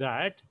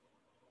that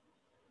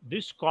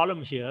this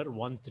column here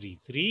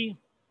 133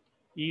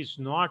 is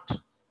not,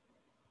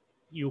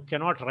 you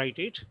cannot write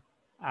it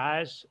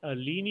as a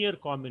linear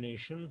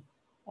combination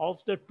of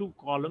the two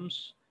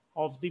columns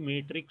of the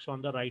matrix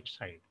on the right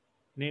side,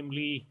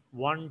 namely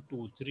 1,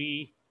 2,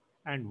 3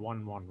 and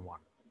 1, 1, 1,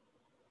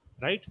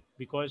 right?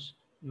 Because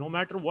no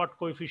matter what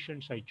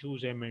coefficients I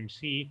choose m and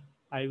c,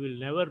 I will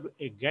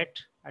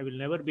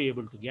never be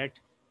able to get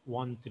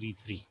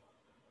 133.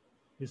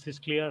 Is this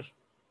clear?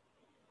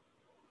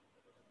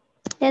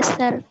 Yes,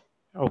 sir.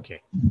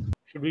 Okay.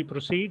 Should we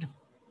proceed?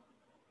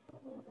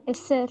 Yes,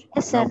 sir.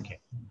 Yes, sir. Okay.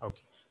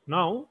 Okay.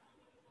 Now,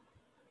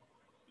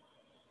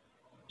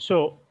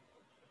 so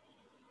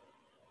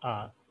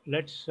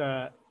let's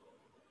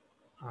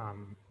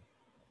um,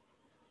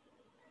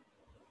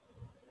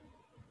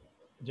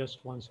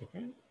 just one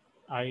second.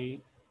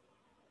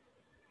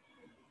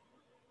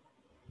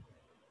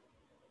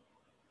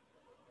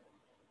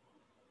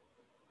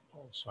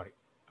 Oh, sorry.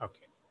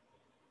 Okay.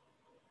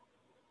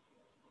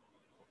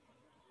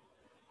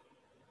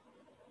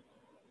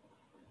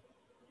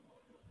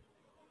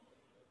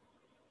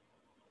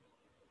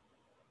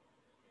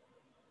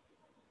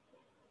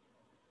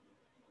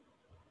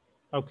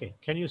 Okay.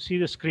 Can you see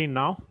the screen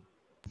now?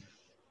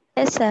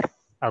 Yes, sir.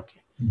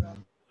 Okay.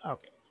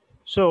 Okay.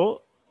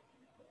 So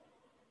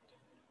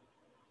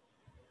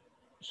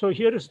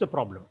here is the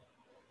problem.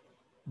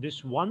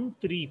 This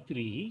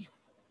 133.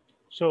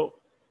 So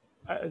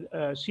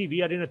see,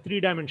 we are in a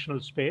three-dimensional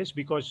space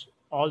because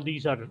all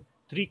these are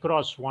 3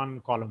 cross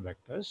 1 column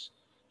vectors.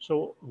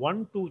 So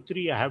 1, 2,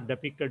 3 I have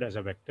depicted as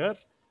a vector.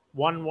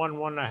 1, 1,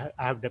 1 I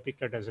have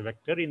depicted as a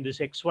vector in this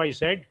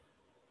XYZ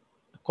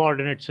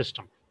coordinate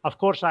system. Of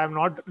course, I am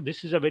not,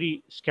 this is a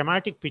very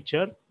schematic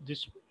picture.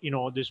 This,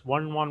 this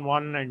 1, 1,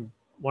 1 and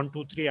 1,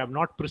 2, 3, I have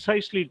not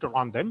precisely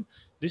drawn them.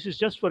 This is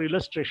just for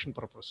illustration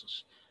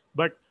purposes.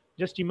 But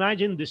just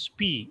imagine this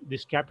P,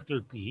 this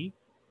capital P,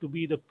 to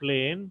be the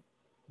plane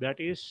that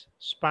is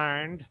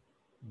spanned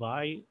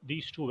by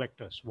these two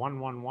vectors,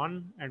 1, 1,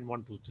 1 and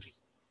 1, 2, 3,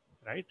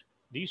 right?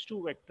 These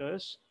two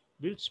vectors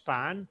will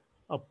span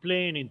a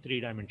plane in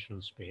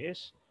three-dimensional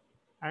space,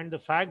 and the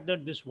fact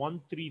that this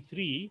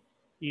 133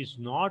 is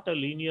not a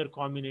linear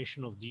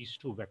combination of these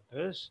two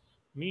vectors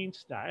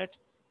means that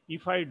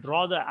if I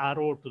draw the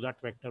arrow to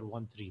that vector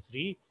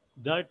 133,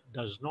 that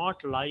does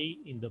not lie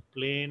in the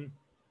plane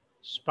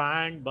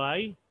spanned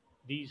by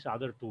these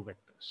other two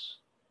vectors,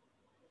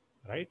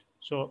 right?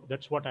 So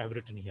that's what I have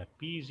written here.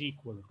 P is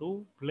equal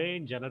to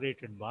plane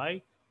generated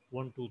by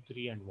 1, 2,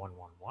 3 and 1,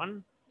 1,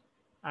 1,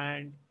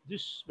 and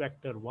this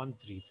vector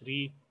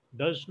 133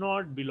 does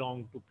not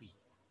belong to P.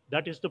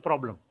 That is the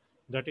problem.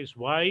 That is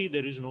why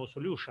there is no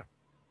solution,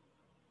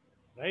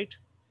 right?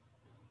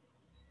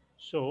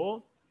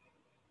 So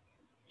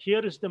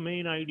here is the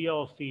main idea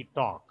of the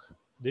talk.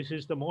 This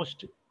is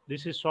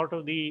sort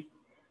of the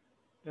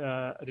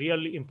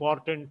really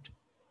important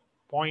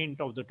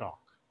point of the talk.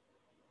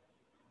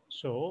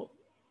 So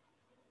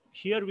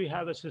here we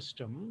have a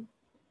system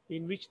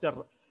in which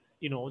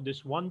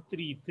this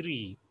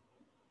 133,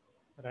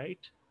 right?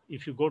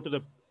 If you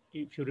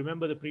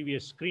remember the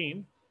previous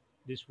screen,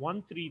 this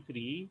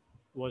 133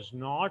 was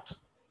not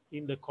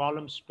in the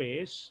column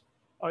space,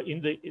 or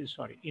in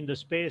the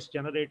space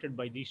generated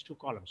by these two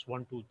columns,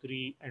 1, 2,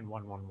 3 and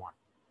 1, 1, 1.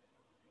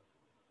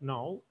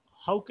 Now,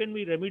 how can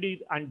we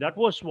remedy? And that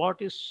was why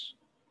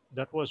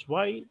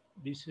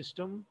the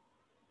system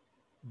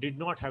did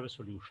not have a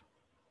solution.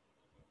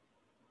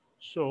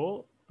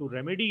 So to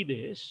remedy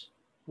this,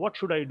 what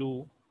should I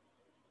do?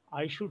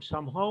 I should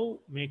somehow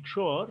make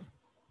sure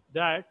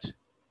that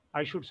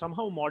I should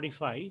somehow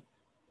modify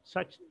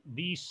such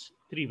these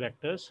three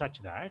vectors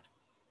such that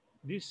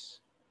this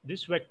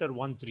this vector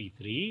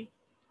 133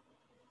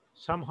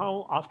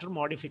 somehow after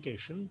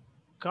modification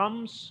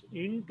comes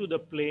into the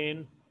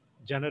plane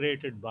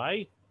generated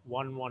by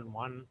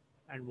 111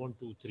 and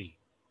 123.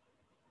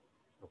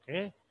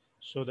 Okay,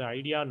 so the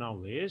idea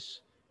now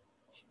is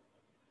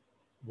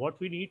what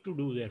we need to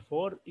do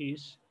therefore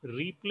is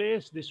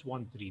replace this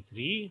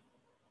 133.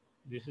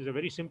 This is a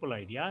very simple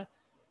idea.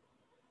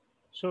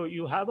 So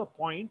you have a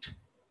point,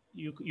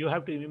 you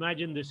have to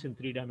imagine this in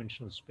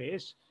three-dimensional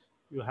space.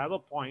 You have a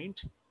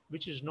point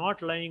which is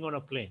not lying on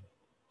a plane.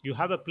 You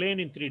have a plane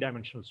in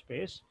three-dimensional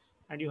space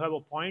and you have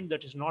a point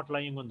that is not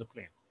lying on the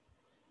plane.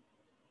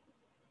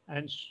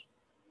 And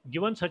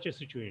given such a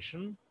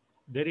situation,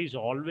 there is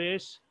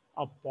always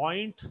a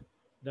point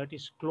that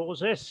is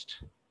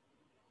closest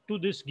to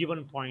this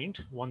given point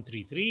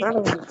 133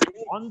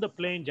 on the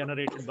plane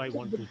generated by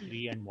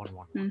 123 and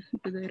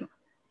 111.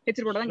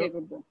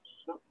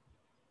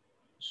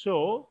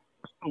 So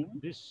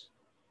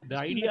the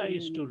idea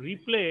is to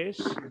replace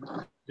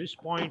this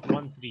point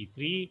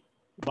 133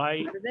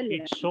 by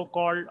its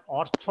so-called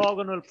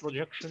orthogonal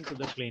projection to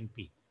the plane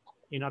P.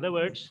 In other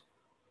words,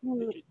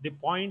 the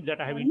point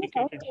that I have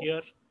indicated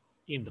here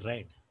in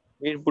red.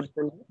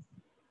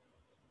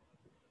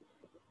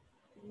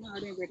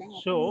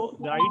 So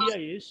the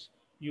idea is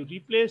you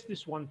replace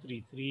this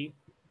 133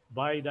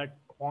 by that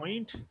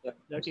point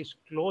that is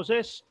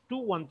closest to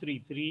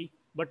 133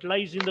 but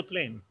lies in the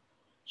plane.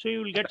 So you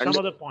will get some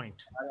other point.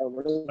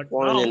 But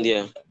now,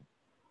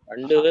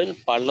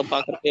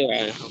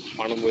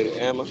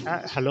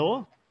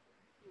 hello,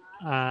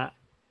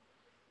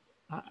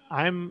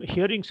 I'm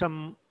hearing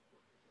some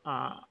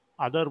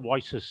other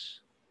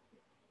voices.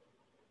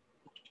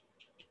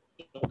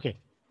 Okay,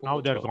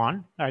 now they're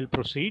gone. I'll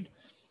proceed.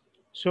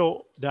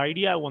 So the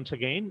idea once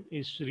again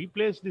is to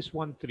replace this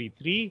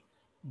 133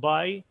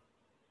 by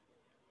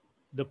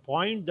the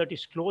point that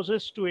is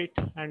closest to it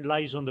and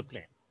lies on the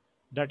plane.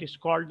 That is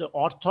called the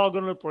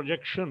orthogonal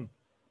projection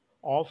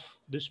of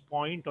this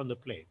point on the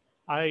plane.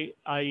 I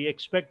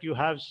expect you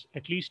have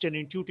at least an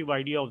intuitive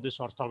idea of this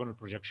orthogonal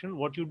projection.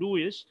 What you do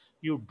is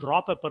you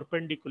drop a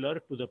perpendicular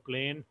to the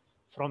plane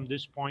from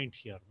this point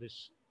here,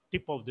 this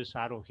tip of this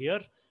arrow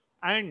here.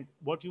 And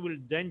what you will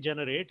then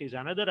generate is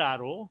another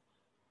arrow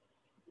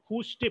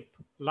whose tip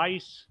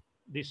lies,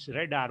 this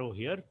red arrow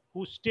here,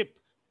 whose tip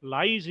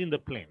lies in the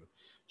plane.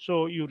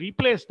 So you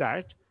replace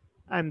that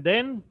and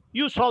then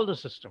you solve the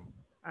system.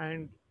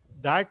 And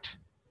that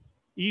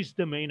is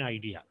the main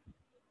idea.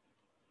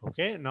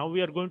 Okay, now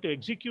we are going to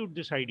execute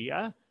this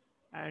idea,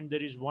 and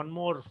there is one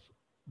more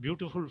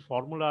beautiful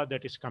formula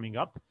that is coming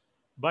up,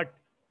 but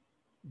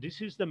this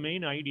is the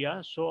main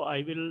idea. So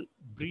I will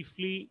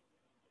briefly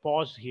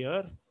pause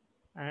here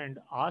and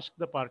ask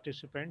the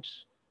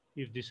participants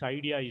if this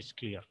idea is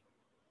clear.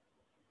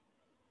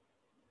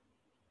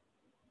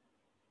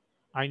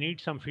 I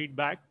need some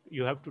feedback.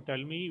 You have to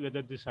tell me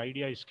whether this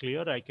idea is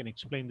clear. I can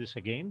explain this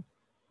again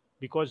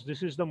because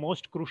this is the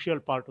most crucial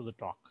part of the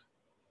talk.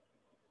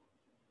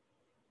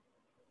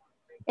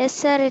 Yes,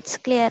 sir, it's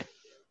clear.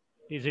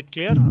 Is it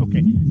clear?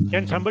 Okay.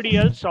 Can somebody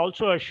else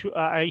also,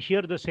 I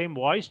hear the same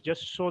voice,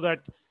 just so that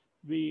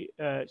we,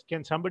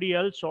 can somebody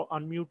else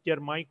unmute their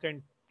mic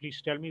and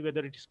please tell me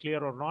whether it is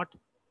clear or not?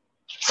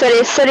 Sir,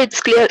 yes, sir, it's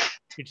clear.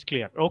 It's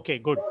clear. Okay,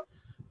 good.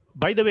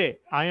 By the way,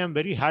 I am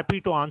very happy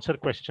to answer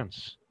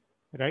questions,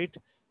 right?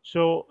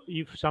 So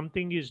if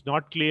something is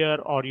not clear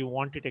or you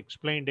want it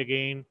explained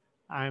again,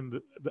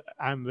 I'm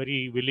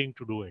very willing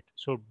to do it.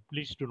 So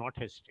please do not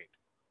hesitate.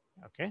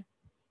 Okay.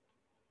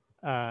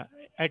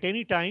 At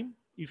any time,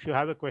 if you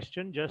have a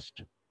question,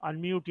 just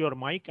unmute your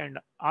mic and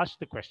ask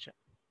the question.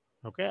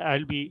 Okay,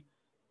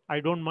 I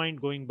don't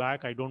mind going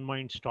back. I don't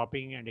mind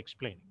stopping and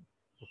explaining.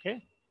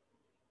 Okay.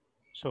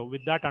 So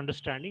with that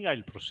understanding,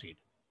 I'll proceed.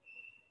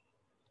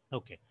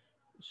 Okay.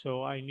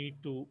 So I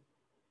need to.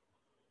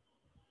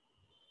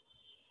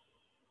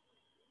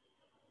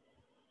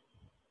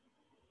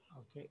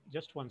 Okay,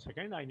 just 1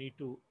 second. I need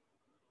to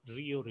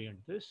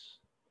reorient this.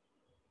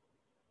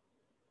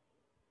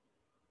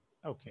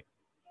 Okay.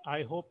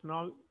 I hope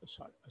now,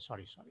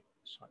 sorry.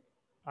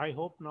 I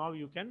hope now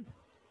you can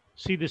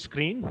see the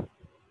screen.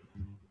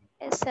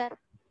 Yes, sir.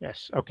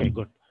 Yes. Okay,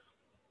 good.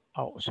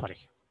 Oh, sorry.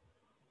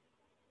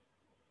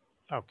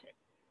 Okay.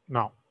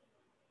 Now,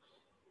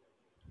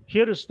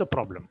 here is the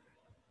problem.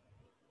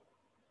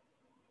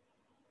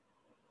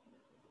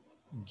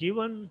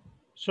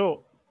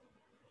 So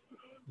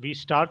we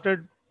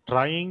started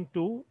trying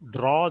to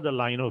draw the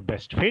line of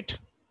best fit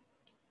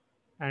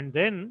and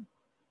then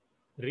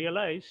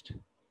realized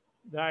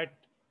that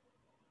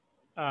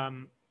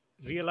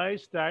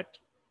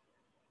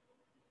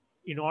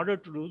in order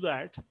to do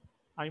that,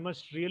 I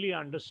must really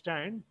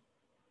understand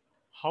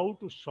how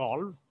to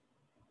solve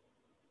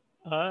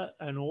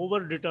an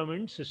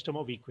overdetermined system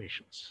of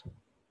equations,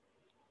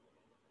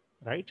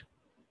 right?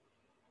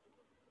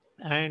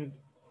 And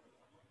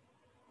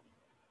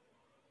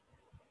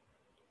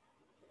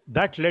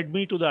that led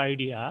me to the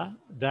idea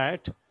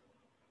that,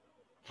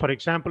 for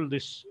example,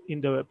 this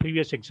in the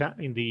previous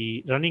in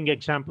the running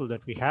example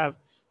that we have,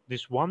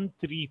 this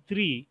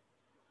 133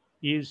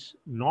 is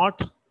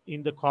not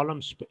in the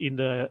columns in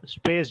the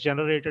space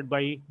generated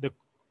by the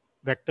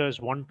vectors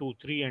 1 2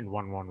 3 and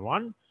 1 1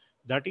 1.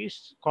 That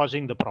is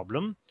causing the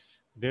problem.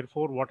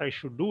 Therefore, what I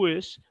should do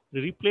is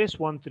replace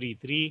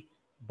 133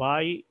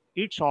 by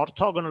its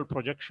orthogonal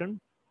projection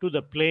to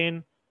the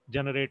plane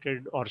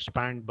generated or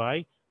spanned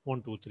by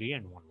 1 2 3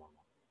 and 1 1 1.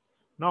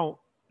 Now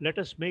let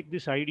us make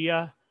this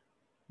idea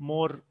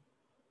more,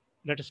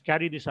 let us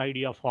carry this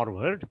idea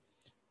forward.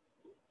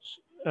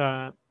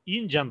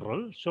 In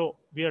general, so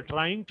we are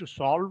trying to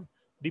solve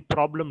the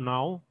problem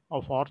now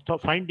of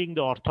finding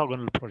the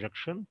orthogonal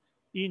projection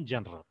in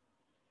general.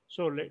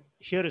 So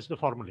here is the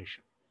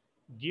formulation.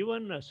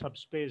 Given a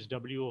subspace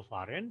W of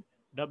Rn,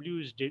 W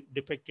is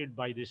depicted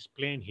by this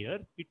plane here.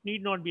 It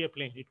need not be a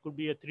plane. It could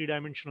be a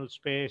three-dimensional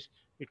space.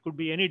 It could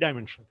be any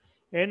dimension.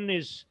 N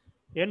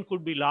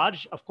could be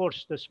large. Of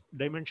course, the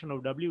dimension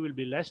of W will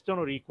be less than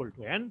or equal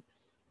to N.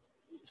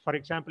 For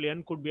example,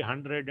 N could be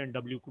 100 and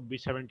W could be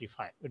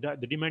 75.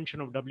 The dimension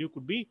of W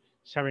could be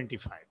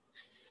 75.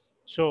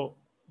 So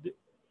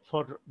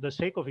for the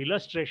sake of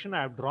illustration,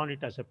 I have drawn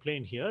it as a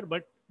plane here,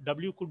 but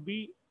W could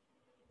be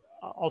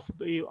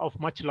of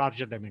much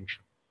larger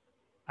dimension.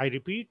 I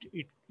repeat,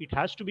 it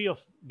has to be of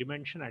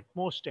dimension at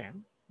most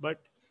n, but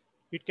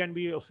it can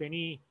be of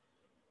any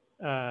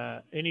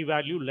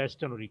value less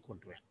than or equal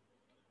to n.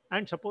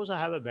 And suppose I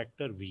have a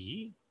vector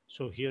v.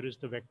 So here is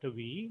the vector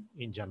v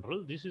in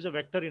general. This is a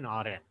vector in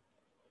Rn.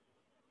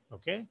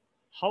 Okay.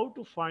 How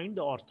to find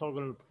the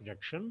orthogonal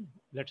projection?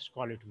 Let's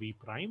call it v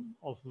prime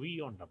of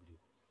v on w.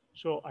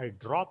 So I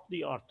drop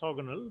the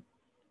orthogonal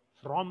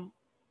from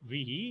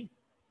v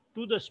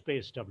to the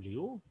space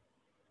w,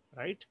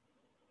 right?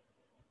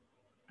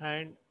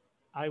 And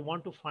I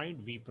want to find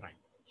v prime.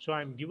 So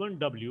I'm given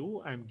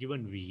w, I'm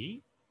given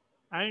v,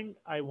 and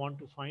I want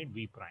to find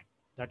v prime.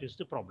 That is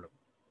the problem.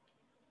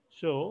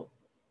 So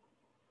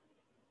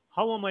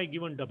how am I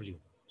given w?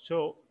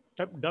 So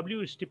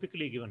w is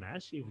typically given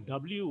as, if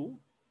w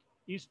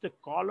is the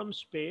column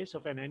space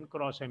of an n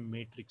cross m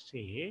matrix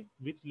A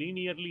with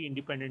linearly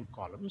independent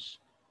columns,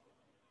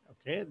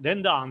 okay,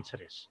 then the answer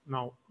is,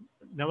 now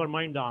never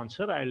mind the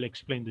answer, I'll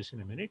explain this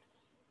in a minute,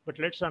 but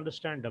let's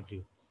understand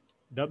w.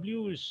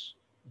 W is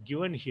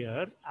given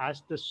here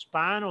as the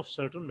span of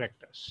certain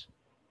vectors.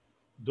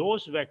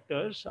 Those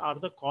vectors are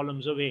the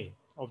columns of A,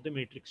 of the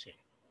matrix A.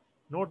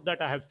 Note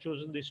that I have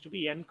chosen this to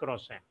be n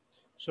cross n.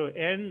 So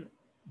n,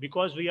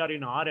 because we are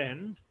in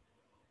Rn,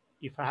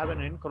 if I have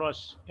an n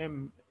cross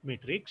m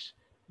matrix,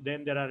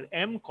 then there are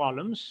m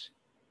columns,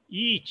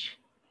 each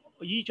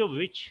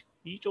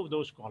of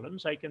those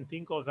columns I can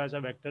think of as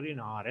a vector in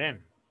Rn.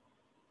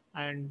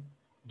 And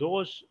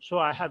those, so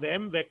I have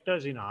m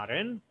vectors in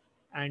Rn,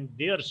 and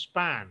their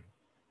span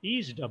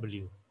is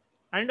W.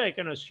 And I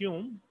can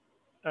assume,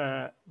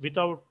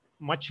 without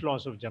much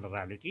loss of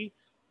generality,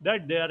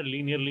 that they are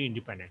linearly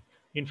independent.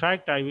 In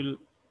fact, I will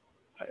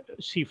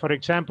see, for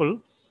example,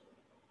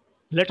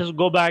 let us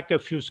go back a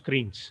few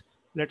screens.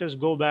 Let us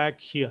go back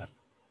here.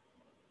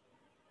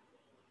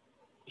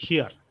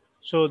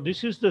 So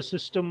this is the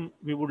system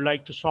we would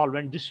like to solve,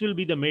 and this will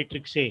be the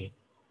matrix A,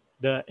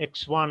 the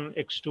x1,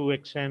 x2,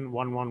 xn,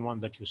 1, 1, 1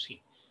 that you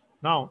see.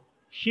 Now,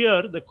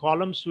 here the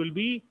columns will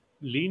be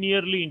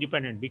linearly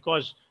independent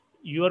because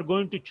you are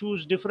going to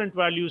choose different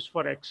values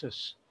for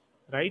x's,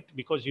 right?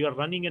 Because you are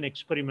running an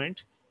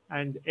experiment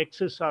and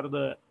x's are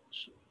the,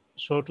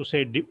 so to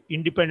say,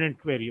 independent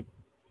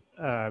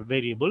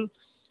variable.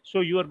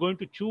 So you are going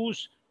to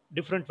choose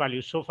different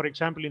values. So for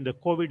example, in the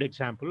COVID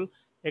example,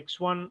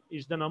 x1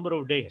 is the number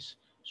of days.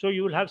 So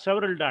you will have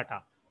several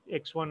data.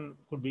 X1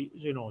 could be,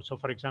 so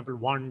for example,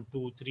 1,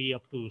 2, 3,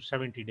 up to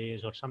 70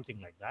 days or something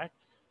like that.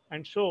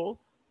 And so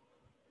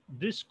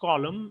this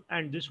column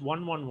and this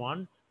 1, 1,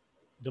 1,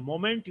 the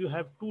moment you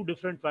have two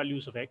different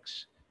values of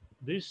x,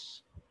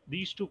 these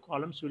two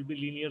columns will be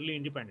linearly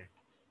independent.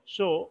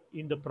 So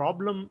in the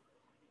problem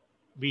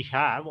we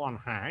have on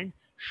hand,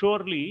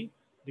 surely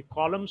the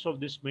columns of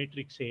this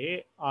matrix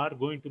A are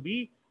going to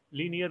be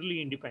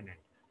linearly independent.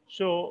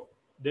 So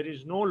there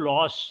is no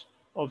loss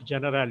of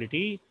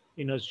generality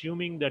in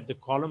assuming that the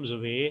columns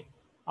of A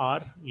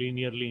are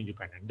linearly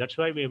independent. That's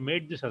why we have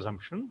made this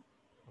assumption.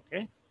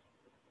 Okay.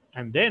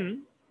 And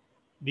then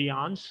the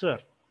answer,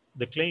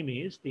 the claim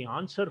is the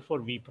answer for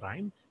V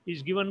prime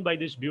is given by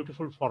this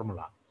beautiful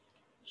formula.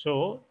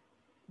 So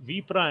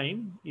V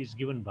prime is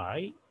given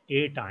by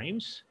A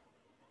times,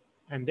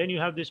 and then you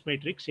have this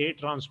matrix A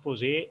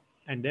transpose A,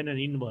 and then an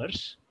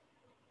inverse,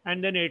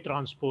 and then A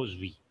transpose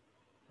V.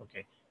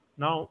 Okay.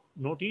 Now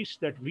notice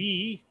that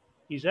V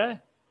is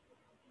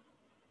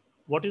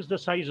what is the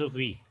size of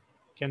V?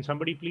 Can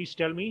somebody please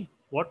tell me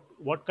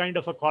what kind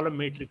of a column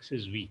matrix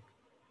is V?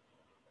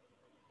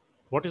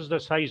 What is the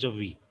size of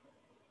V?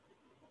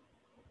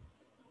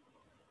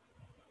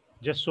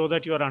 Just so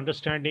that you are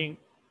understanding,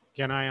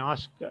 can I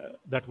ask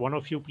that one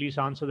of you please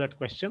answer that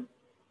question?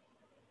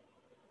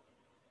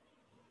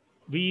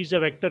 V is a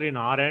vector in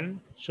Rn,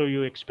 so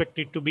you expect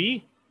it to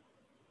be,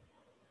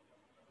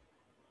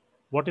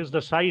 what is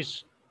the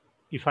size?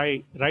 If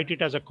I write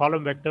it as a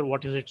column vector,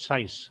 what is its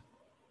size?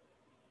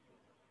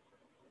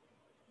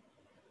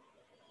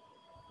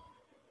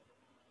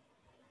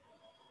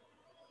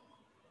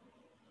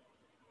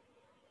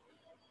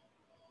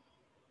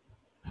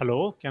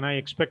 Hello, can I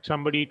expect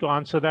somebody to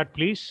answer that,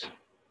 please?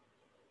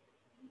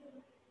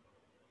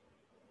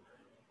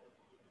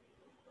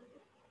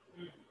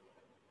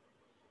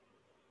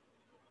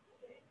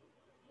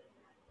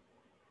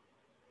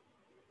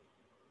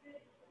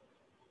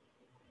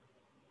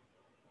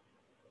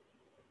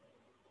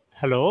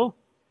 Hello?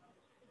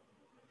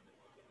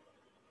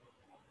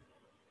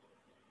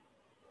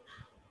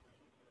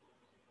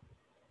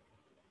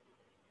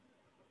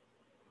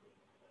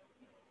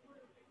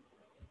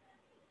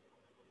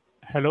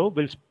 Hello,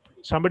 will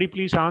somebody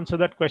please answer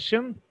that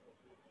question?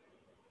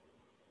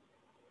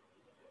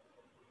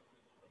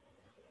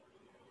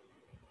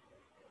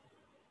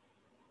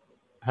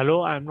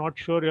 Hello, I'm not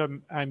sure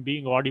I'm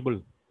being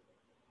audible.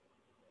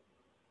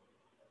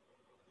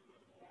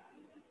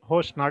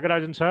 Host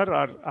Nagarajan sir,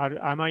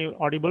 am I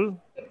audible?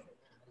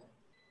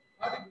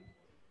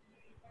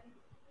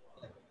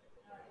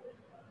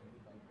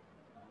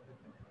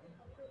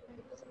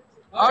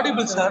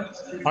 Audible, sir.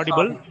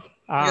 Audible?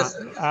 Yes.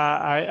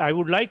 I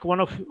would like one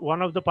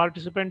of the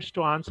participants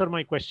to answer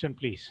my question,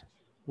 please.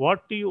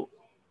 What do you,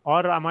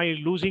 or am I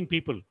losing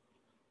people?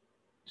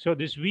 So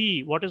this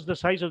V, what is the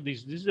size of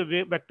this? This is a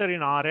vector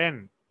in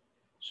Rn.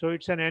 So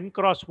it's an n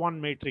cross 1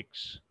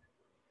 matrix,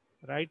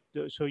 right?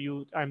 So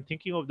I'm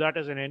thinking of that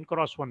as an n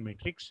cross 1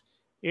 matrix.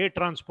 A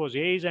transpose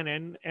A is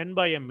an n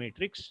by m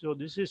matrix. So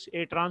this is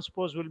A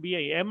transpose will be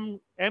a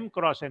m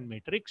cross n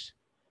matrix.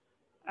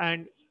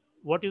 And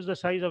what is the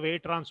size of A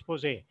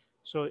transpose A?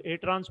 So A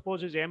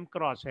transpose is m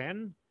cross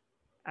n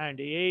and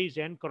A is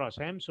n cross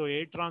m. So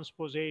A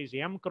transpose A is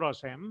m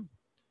cross m,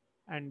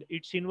 and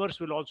its inverse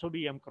will also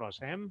be m cross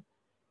m,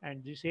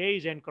 and this A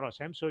is n cross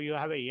m. So you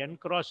have a n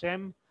cross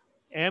m,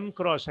 m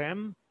cross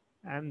m,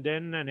 and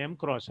then an m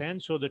cross n.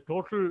 So the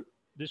total,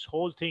 this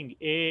whole thing,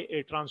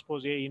 A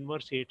transpose A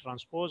inverse A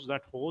transpose,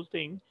 that whole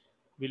thing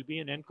will be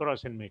an n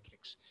cross n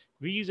matrix.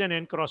 V is an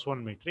n cross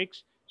 1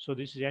 matrix. So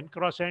this is n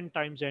cross n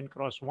times n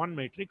cross 1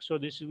 matrix. So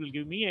this will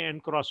give me a n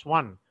cross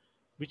 1,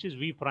 which is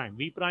V prime.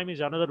 V prime is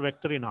another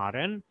vector in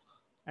Rn,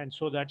 and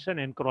so that's an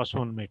n cross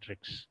 1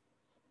 matrix.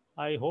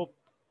 I hope,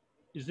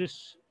 is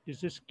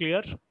this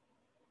clear?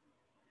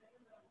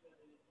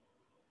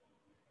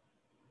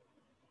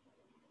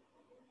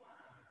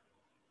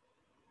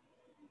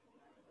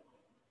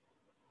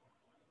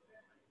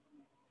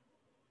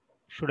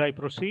 Should I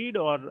proceed,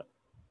 or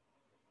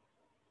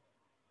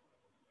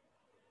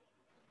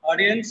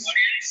Audience,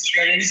 is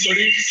there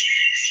anybody?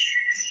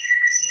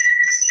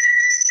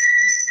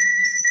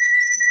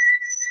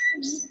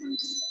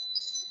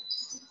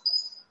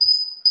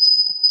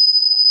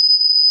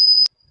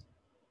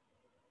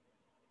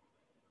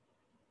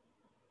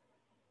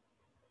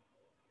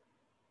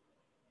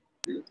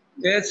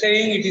 They are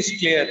saying it is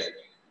clear.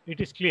 it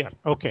is clear?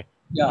 Okay.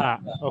 Yeah.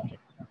 Okay.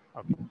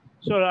 Okay.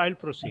 So I'll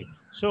proceed.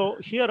 So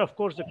here, of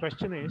course, the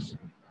question is,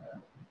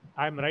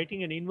 I'm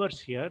writing an inverse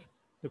here.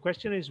 The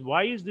question is,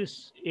 why is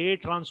this A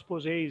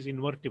transpose A is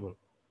invertible,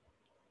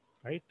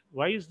 right?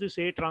 Why is this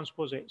A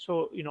transpose A?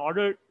 So in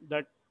order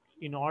that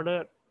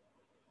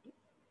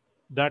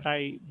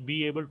I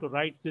be able to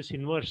write this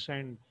inverse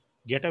and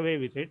get away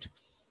with it,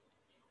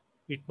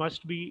 it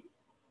must be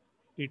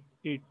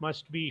it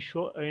must be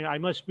sure, I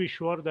must be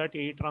sure that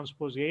A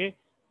transpose A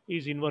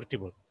is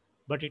invertible.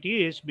 But it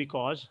is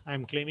because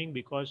I'm claiming,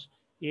 because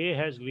A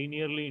has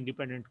linearly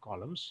independent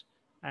columns,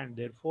 and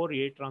therefore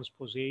A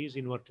transpose A is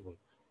invertible.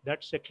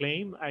 That's a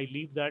claim. I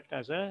leave that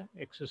as a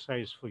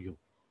exercise for you.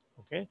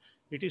 Okay.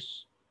 It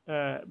is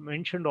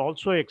mentioned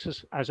also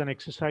as an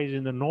exercise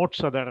in the notes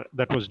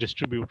that was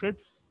distributed,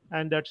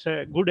 and that's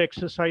a good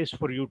exercise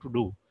for you to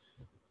do.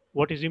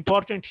 What is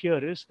important here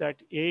is that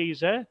A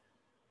is a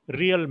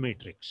real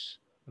matrix,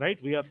 right?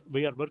 We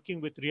are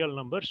working with real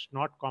numbers,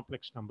 not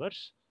complex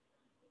numbers,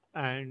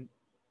 and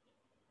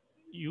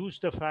use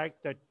the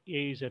fact that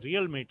A is a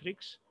real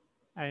matrix,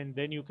 and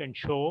then you can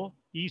show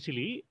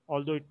easily,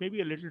 although it may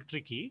be a little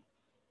tricky,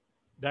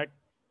 that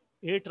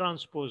A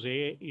transpose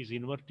A is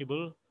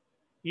invertible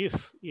if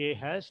A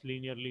has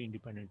linearly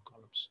independent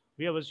columns.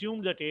 We have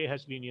assumed that A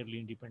has linearly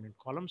independent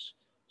columns,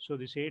 so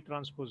this A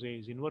transpose A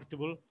is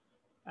invertible,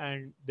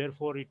 and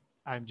therefore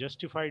I'm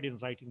justified in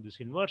writing this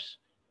inverse,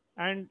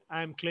 and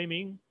I'm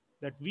claiming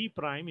that V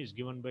prime is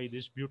given by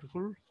this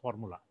beautiful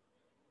formula.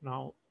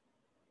 Now,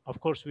 of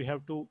course, we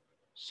have to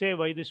say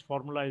why this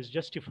formula is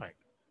justified,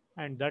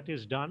 and that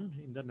is done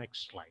in the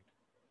next slide.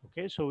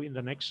 Okay, so in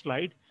the next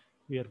slide,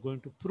 we are going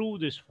to prove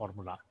this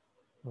formula.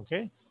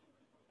 Okay,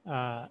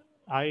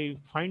 I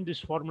find this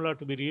formula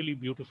to be really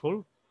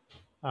beautiful.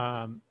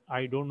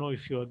 I don't know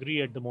if you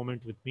agree at the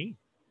moment with me,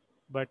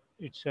 but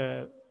it's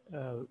a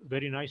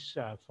very nice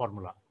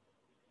formula.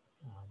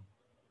 Um,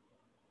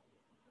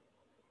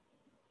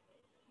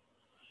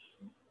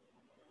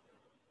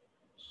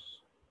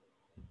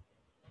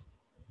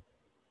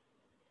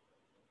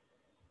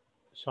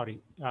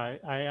 sorry, I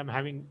am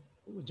having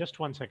just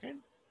 1 second.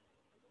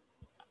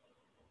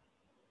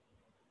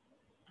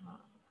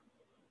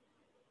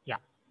 Yeah,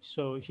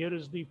 so here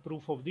is the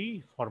proof of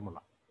the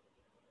formula.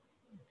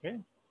 Okay.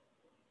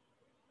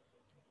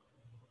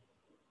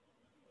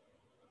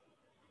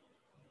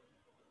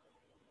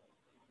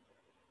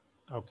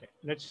 Okay,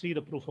 let's see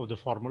the proof of the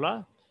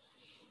formula.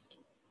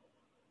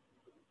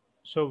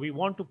 So we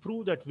want to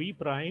prove that V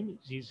prime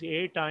is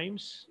A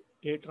times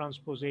A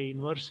transpose A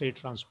inverse A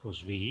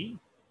transpose V.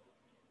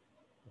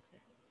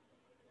 Okay.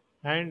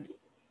 And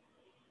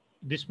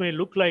this may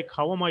look like,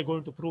 how am I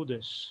going to prove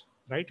this?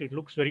 Right? It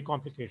looks very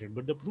complicated,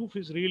 but the proof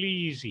is really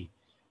easy.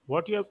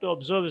 What you have to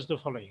observe is the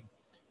following.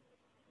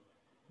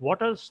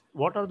 What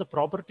are the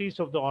properties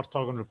of the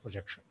orthogonal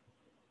projection?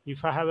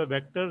 If I have a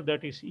vector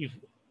that is, if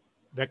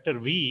vector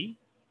V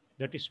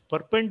that is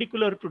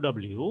perpendicular to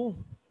W,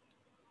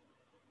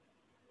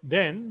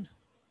 then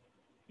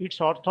its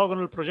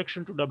orthogonal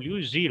projection to W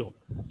is 0.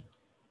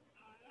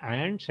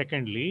 And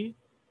secondly,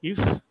 if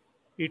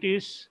it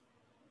is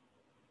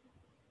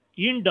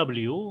in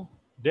W,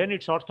 then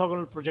its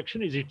orthogonal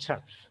projection is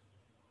itself.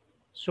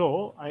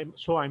 So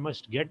I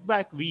must get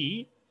back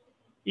V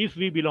if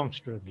V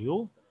belongs to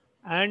W,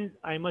 and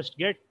I must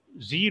get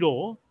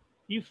 0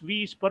 if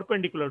V is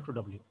perpendicular to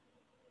W.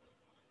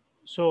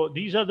 So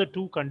these are the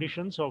two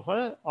conditions of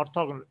a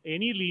orthogonal.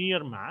 Any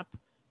linear map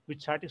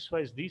which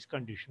satisfies these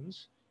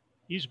conditions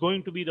is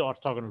going to be the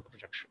orthogonal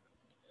projection.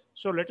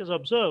 So let us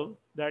observe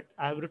that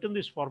I have written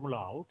this formula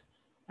out,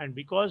 and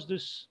because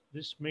this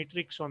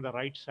matrix on the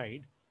right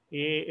side,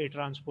 A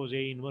transpose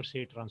A inverse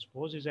A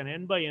transpose, is an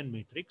n by n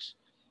matrix,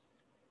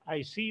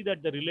 I see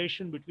that the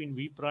relation between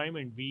V prime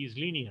and V is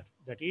linear.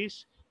 That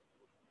is,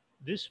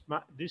 this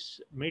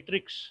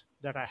matrix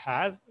that I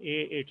have,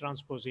 A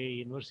transpose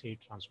A inverse A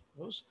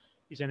transpose,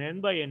 is an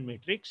n by n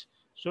matrix.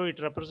 So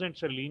it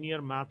represents a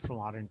linear map from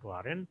Rn to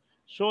Rn.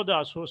 So the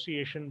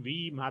association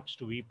V maps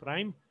to V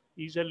prime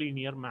is a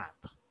linear map.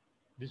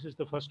 This is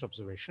the first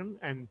observation.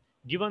 And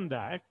given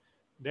that,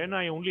 then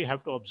I only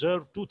have to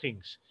observe two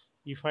things.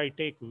 If I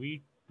take V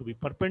to be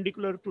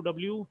perpendicular to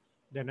W,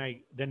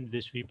 then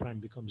this V prime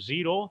becomes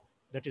 0.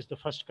 That is the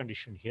first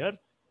condition here.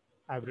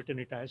 I've written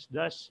it as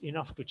thus,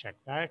 enough to check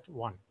that.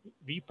 1,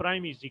 V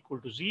prime is equal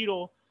to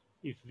 0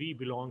 if V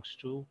belongs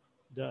to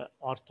the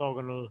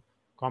orthogonal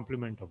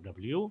complement of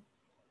W.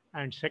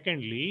 And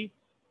secondly,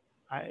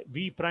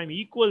 V prime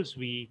equals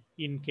V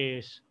in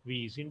case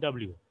V is in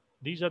W.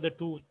 These are the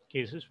two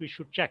cases we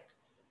should check.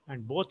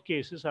 And both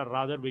cases are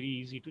rather very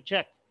easy to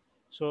check.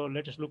 So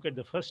let us look at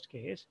the first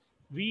case.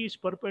 V is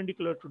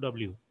perpendicular to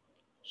W.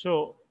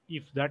 So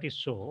if that is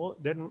so,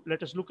 then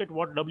let us look at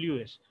what W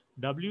is.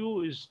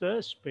 W is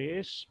the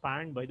space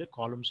spanned by the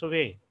columns of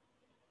A.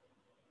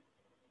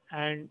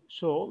 And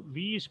so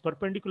V is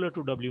perpendicular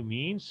to W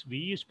means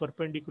V is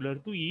perpendicular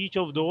to each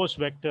of those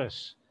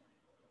vectors,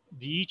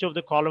 each of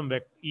the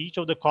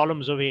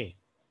columns of A.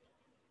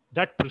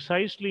 That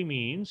precisely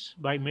means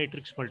by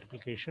matrix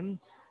multiplication,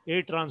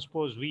 A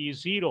transpose V is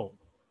 0,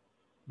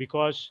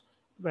 because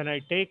when I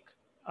take,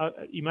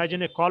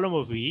 imagine a column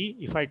of V,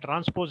 if I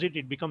transpose it,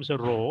 it becomes a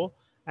row,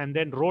 and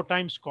then row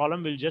times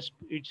column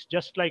it's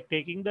just like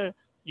taking the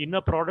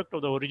inner product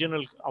of the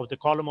original of the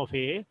column of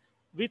A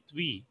with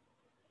V.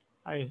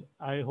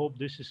 I hope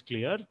this is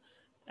clear.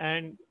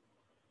 And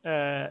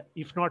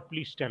if not,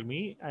 please tell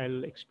me,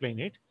 I'll explain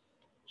it.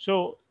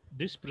 So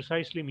this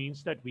precisely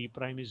means that V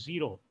prime is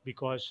 0,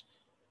 because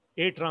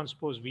A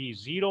transpose V is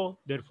 0.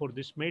 Therefore,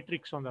 this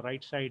matrix on the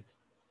right side,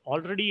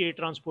 already A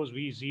transpose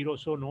V is 0.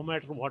 So no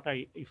matter what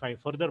if I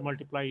further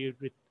multiply it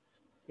with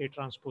A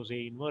transpose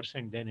A inverse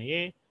and then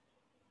A,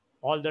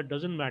 all that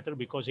doesn't matter,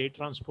 because A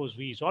transpose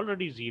V is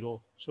already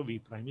 0. So V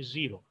prime is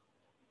 0.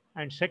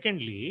 And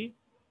secondly,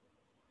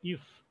 if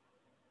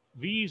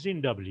V is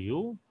in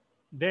W,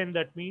 then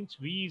that means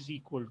V is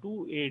equal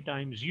to A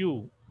times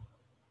U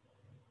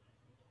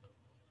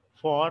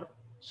for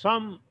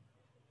some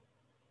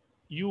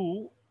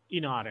U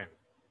in Rn.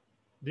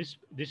 This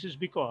is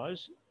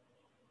because,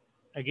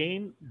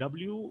 again,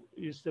 W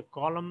is the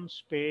column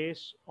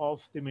space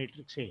of the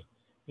matrix A.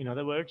 In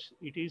other words,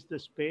 it is the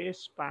space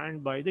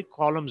spanned by the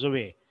columns of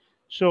A.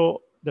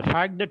 So the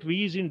fact that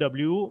V is in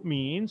W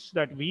means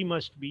that V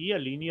must be a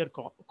linear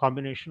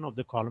combination of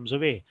the columns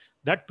of A.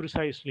 That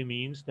precisely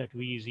means that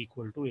V is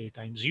equal to A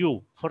times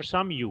U for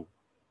some U.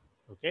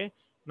 Okay.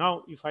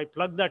 Now, if I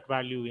plug that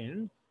value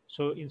in,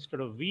 so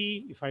instead of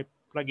V, if I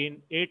plug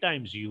in A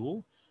times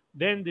U,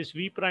 then this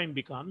V prime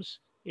becomes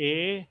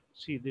A,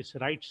 see this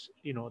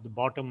the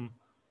bottom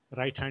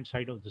right hand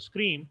side of the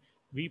screen,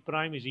 V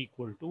prime is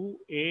equal to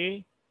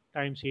A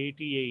times AT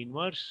A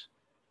inverse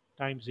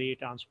times A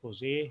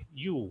transpose A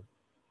U.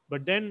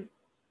 But then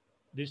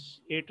this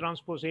A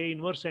transpose A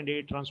inverse and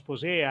A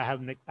transpose A, I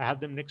have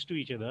them next to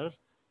each other.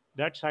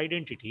 That's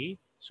identity.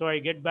 So I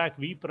get back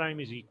V prime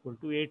is equal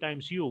to A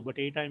times U, but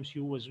A times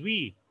U was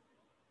V.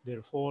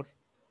 Therefore,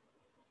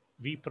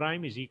 V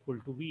prime is equal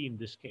to V in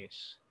this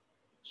case.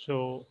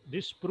 So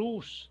this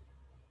proves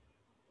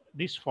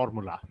this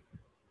formula,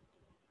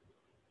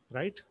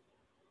 right?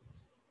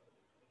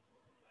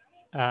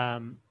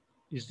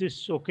 Is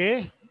this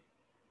okay?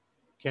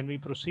 Can we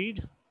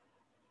proceed?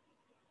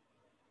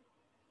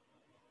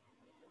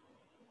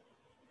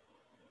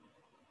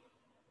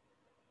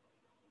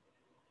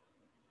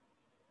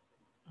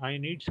 I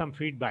need some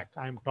feedback.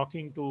 I'm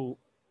talking to,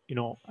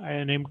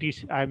 an empty,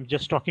 I'm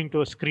just talking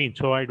to a screen,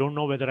 so I don't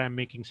know whether I'm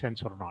making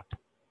sense or not.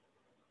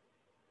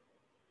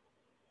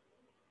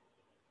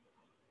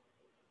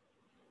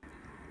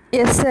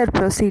 Yes, sir.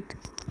 Proceed.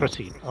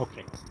 Proceed.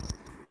 Okay.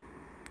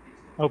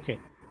 Okay.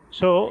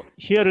 So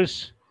here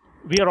is,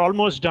 we are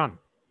almost done,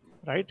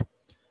 right?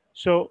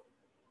 So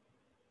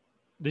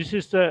this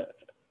is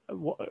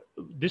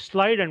this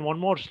slide and one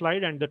more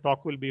slide and the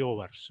talk will be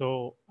over.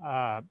 So,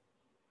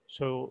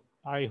 so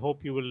I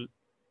hope you will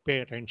pay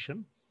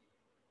attention.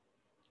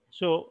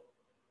 So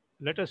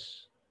let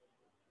us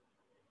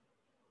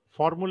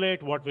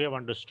formulate what we have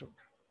understood.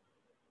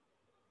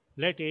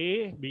 Let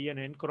A be an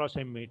n cross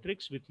m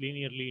matrix with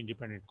linearly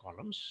independent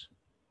columns.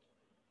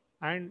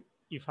 And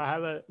if I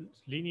have a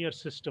linear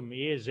system,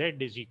 AZ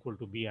is equal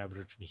to B, I've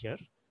written here.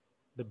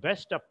 The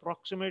best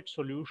approximate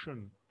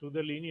solution to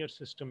the linear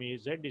system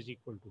AZ is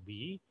equal to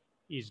B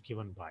is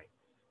given by.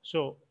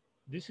 So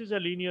this is a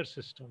linear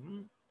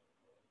system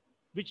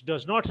which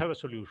does not have a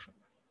solution.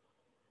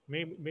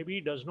 Maybe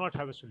it does not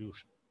have a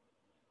solution.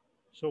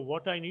 So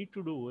what I need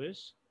to do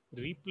is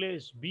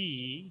replace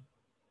B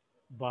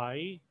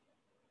by,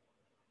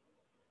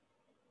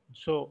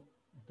 so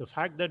the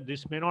fact that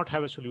this may not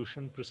have a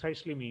solution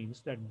precisely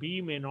means that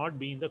B may not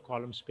be in the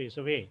column space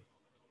of A.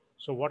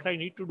 So what I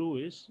need to do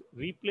is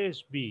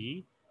replace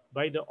B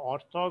by the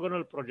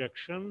orthogonal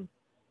projection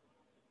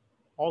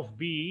of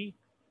B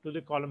to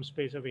the column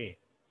space of A.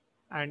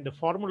 And the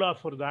formula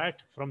for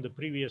that from the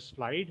previous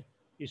slide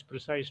is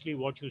precisely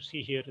what you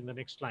see here in the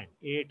next line.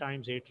 A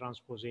times A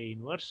transpose A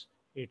inverse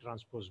A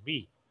transpose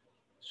B.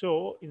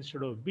 So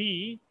instead of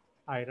B,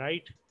 I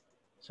write,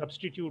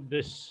 substitute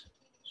this.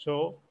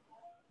 So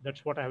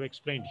that's what I have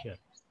explained here.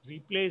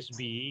 Replace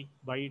B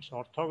by its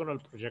orthogonal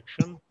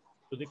projection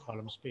to the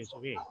column space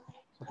of A.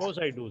 Suppose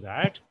I do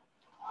that,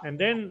 and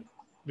then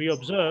we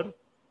observe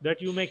that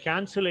you may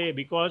cancel A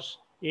because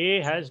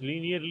A has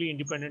linearly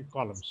independent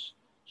columns.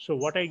 So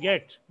what I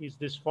get is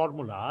this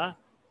formula,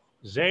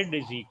 Z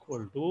is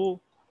equal to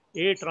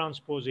A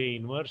transpose A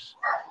inverse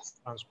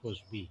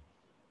transpose B.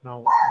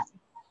 Now,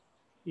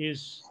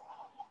 is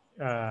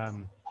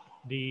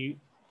the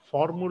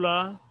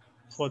formula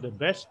for the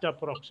best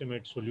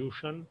approximate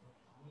solution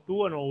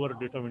to an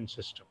overdetermined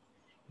system.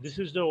 This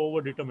is the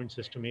overdetermined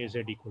system AZ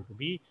equal to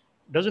B.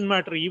 Doesn't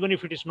matter, even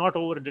if it is not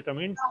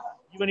overdetermined,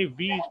 even if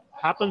B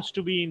happens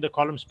to be in the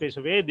column space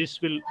of A,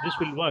 this will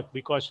work,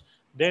 because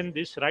then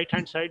this right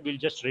hand side will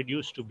just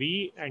reduce to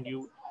B and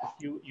you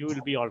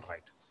will be all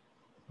right.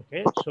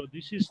 Okay, so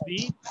this is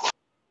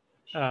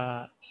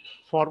the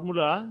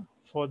formula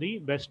for the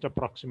best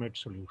approximate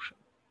solution.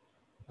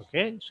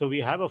 Okay, so we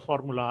have a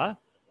formula.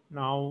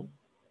 Now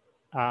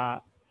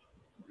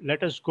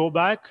let us go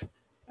back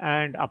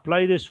and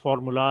apply this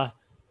formula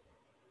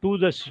to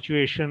the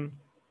situation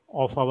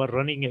of our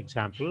running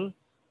example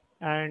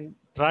and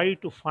try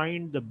to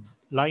find the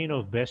line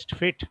of best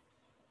fit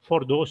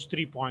for those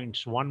 3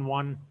 points, 1,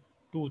 1,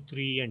 2,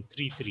 3, and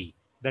 3, 3.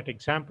 That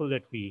example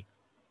that we,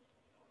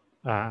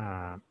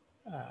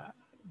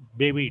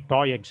 baby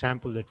toy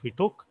example that we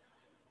took.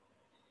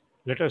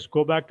 Let us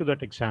go back to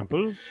that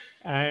example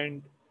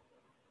and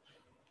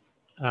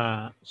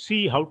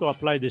see how to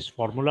apply this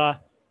formula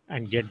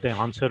and get the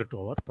answer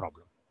to our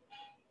problem.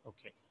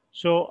 Okay,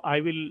 so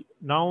I will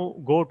now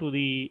go to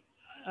the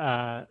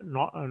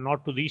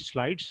not to these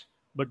slides,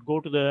 but go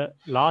to the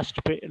last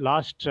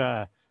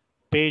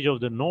page of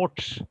the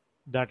notes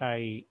that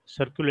I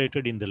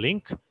circulated in the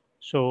link.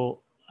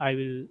 So I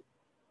will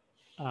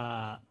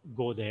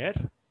go there.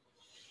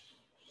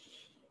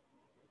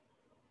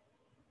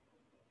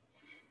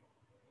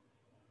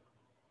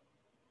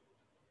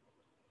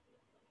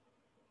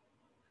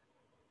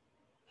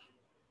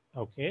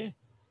 Okay,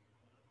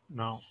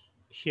 now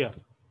here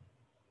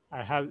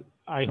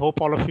I hope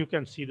all of you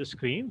can see the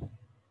screen.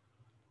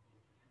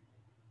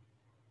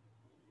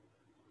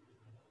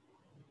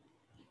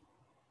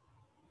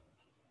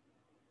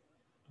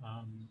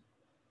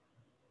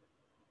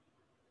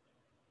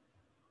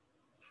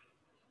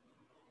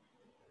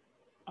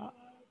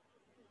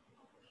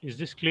 Is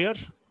this clear?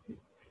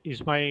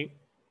 Is my...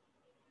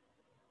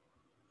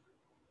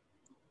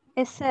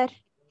 Yes, sir.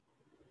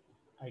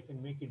 I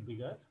can make it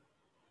bigger.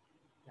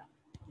 Yeah,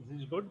 is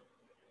this good?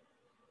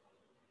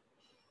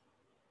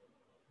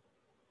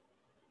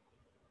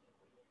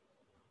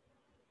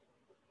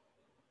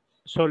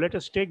 So let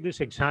us take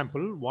this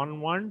example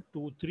 1, 1,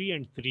 2, 3,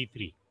 and 3,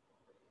 3,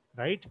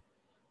 right?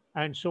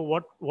 And so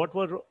what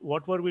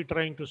were we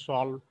trying to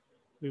solve?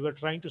 We were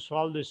trying to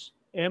solve this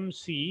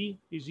MC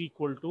is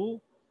equal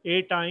to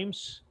A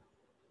times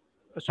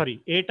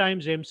A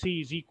times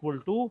MC is equal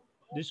to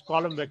this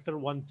column vector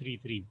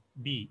 133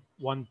 B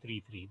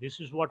 133. This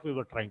is what we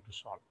were trying to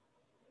solve,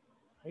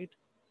 right?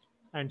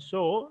 And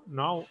so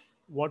now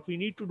what we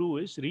need to do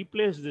is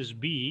replace this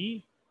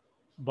B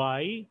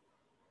by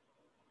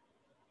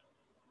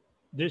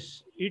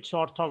this its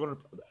orthogonal.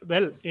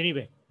 Well,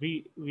 anyway,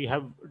 we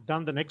have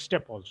done the next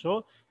step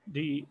also.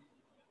 The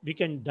We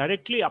can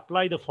directly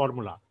apply the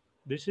formula.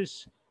 This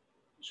is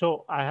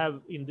so I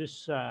have in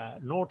this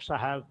notes I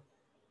have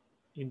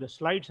in the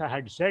slides I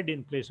had Z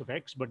in place of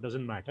X, but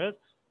doesn't matter.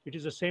 It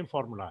is the same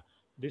formula.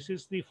 This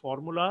is the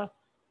formula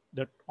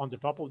that on the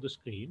top of the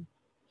screen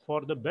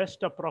for the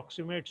best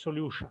approximate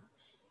solution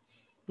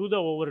to the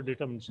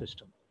overdetermined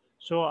system.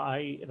 So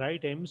I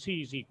write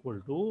MC is equal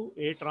to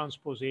A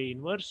transpose A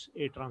inverse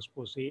A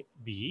transpose A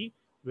B,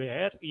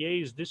 where A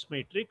is this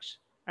matrix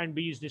and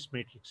B is this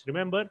matrix.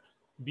 Remember,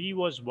 B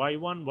was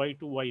Y1,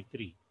 Y2,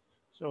 Y3.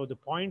 So the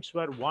points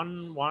were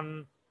 1,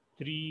 1,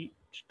 3,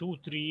 2,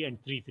 3,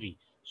 and 3, 3.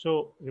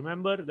 So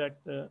remember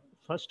that the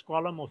first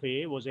column of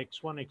A was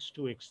X1,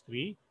 X2,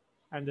 X3,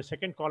 and the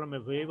second column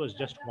of A was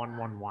just 1,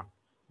 1, 1.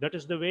 That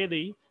is the way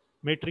the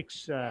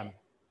matrix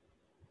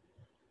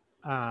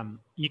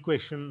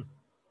equation,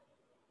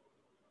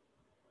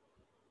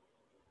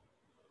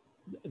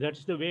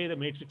 that's the way the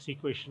matrix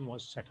equation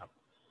was set up.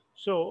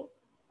 So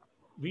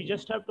we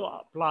just have to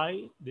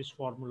apply this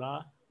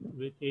formula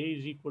with A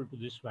is equal to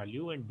this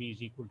value and B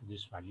is equal to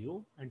this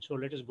value. And so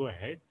let us go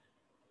ahead.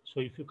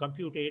 So if you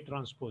compute A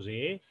transpose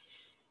A,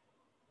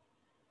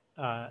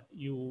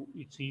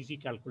 it's easy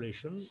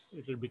calculation.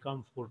 It will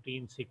become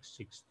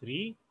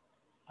 14663.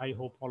 I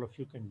hope all of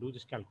you can do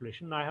this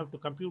calculation. I have to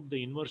compute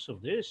the inverse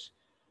of this,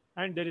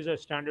 and there is a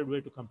standard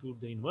way to compute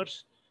the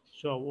inverse.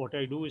 So what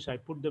I do is I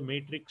put the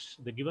matrix,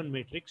 the given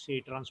matrix A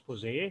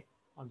transpose A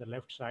on the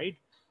left side.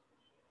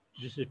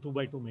 This is a 2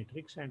 by 2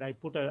 matrix, and I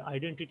put an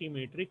identity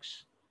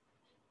matrix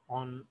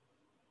on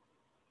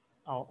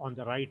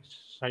the right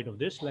side of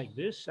this, like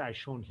this, as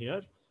shown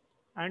here.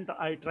 And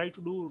I try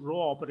to do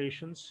row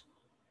operations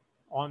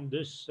on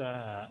this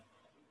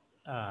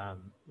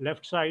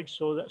left side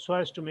so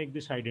as to make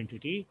this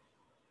identity.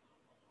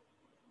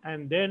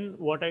 And then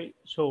what I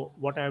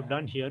have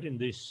done here in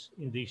these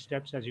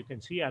steps, as you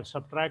can see, I've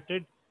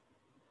subtracted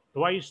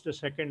twice the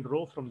second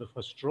row from the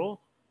first row.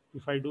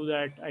 If I do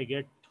that, I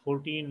get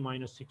 14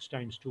 minus 6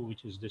 times 2,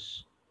 which is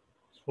this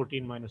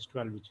 14 minus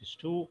 12, which is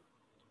 2,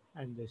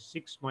 and the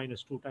 6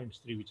 minus 2 times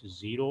 3, which is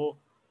 0.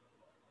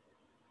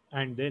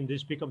 And then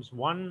this becomes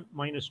 1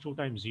 minus 2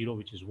 times 0,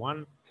 which is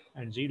 1,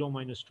 and 0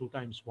 minus 2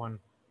 times 1,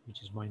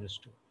 which is minus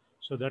 2.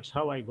 So that's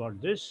how I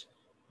got this.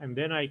 And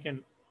then I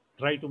can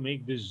try to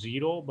make this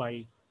 0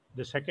 by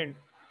the second.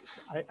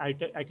 I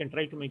can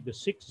try to make the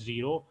 6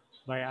 0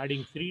 by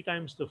adding 3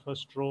 times the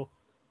first row,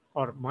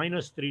 or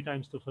minus 3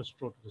 times the first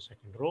row to the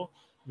second row,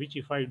 which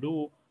if I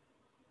do,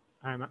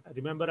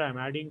 remember I'm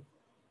adding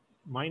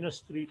minus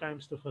 3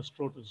 times the first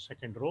row to the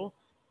second row.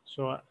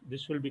 So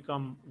this will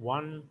become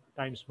 1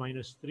 times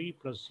minus 3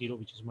 plus 0,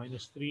 which is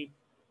minus 3,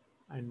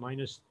 and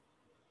minus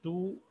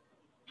 2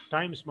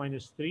 times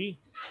minus 3,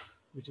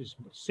 which is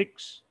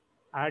 6,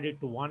 added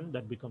to 1,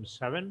 that becomes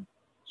 7.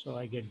 So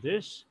I get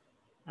this.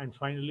 And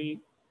finally,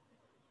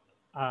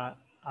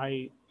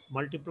 I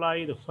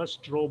multiply the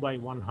first row by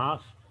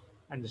 1/2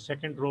 and the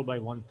second row by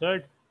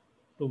 1/3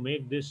 to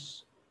make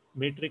this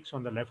matrix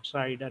on the left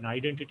side an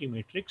identity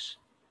matrix.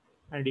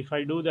 And if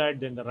I do that,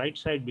 then the right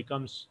side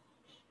becomes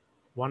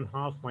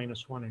 1/2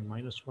 minus 1 and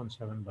minus 1,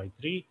 7 by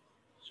 3.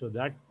 So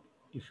that,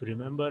 if you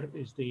remember,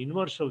 is the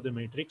inverse of the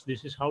matrix.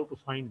 This is how to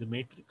find the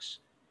matrix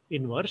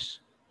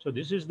inverse. So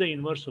this is the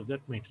inverse of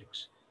that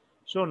matrix.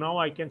 So now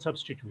I can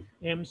substitute.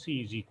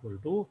 MC is equal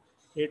to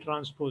A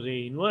transpose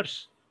A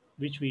inverse,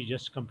 which we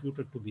just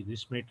computed to be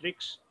this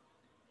matrix,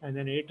 and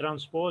then A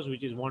transpose,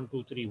 which is 1,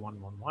 2, 3, 1,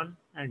 1, 1,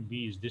 and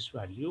B is this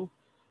value.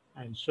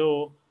 And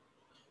so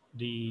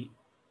the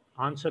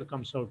answer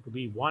comes out to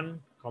be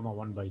 1,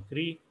 1 by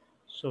 3.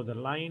 So the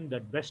line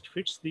that best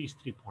fits these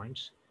 3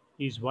 points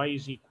is y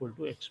is equal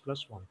to x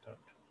plus 1/3.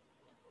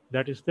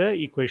 That is the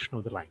equation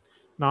of the line.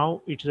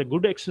 Now it's a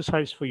good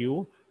exercise for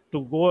you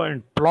to go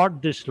and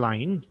plot this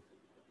line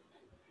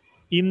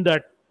in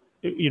that,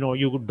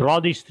 you could draw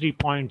these 3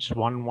 points,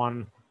 1,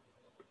 1,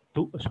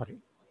 2, sorry,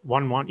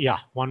 1, 1, yeah,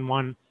 1,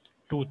 1,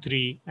 2,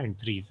 3, and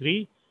 3,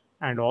 3,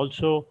 and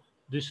also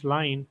this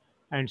line,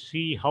 and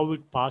see how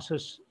it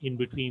passes in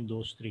between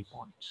those 3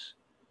 points.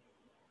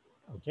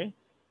 Okay.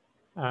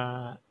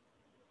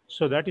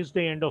 So that is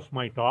the end of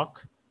my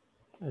talk.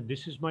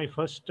 This is my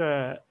first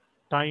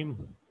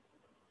time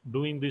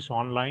doing this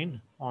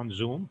online on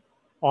Zoom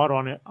or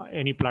on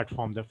any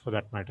platform for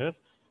that matter.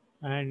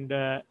 And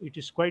it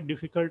is quite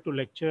difficult to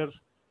lecture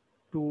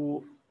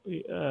to,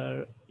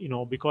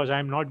 because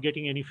I'm not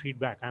getting any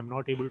feedback. I'm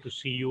not able to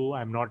see you.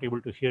 I'm not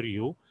able to hear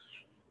you.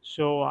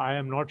 So I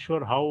am not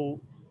sure how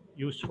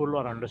useful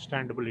or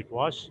understandable it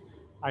was.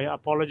 I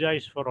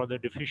apologize for all the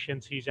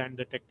deficiencies and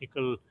the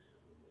technical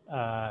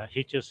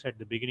hitches at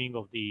the beginning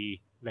of the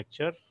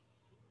lecture,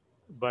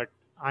 but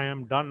I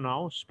am done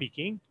now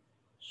speaking.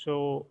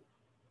 So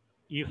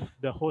if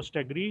the host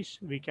agrees,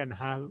 we can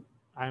have,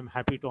 I am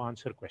happy to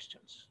answer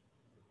questions.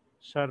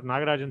 Sir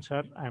Nagarajan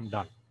sir, I am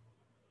done.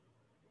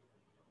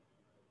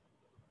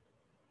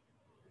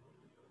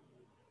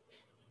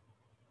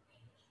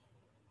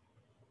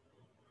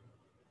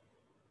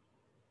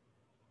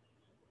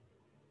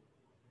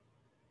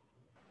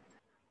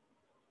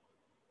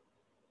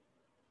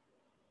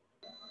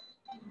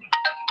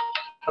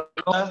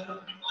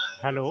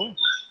 Hello.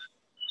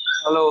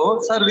 Hello,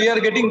 sir. We are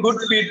getting good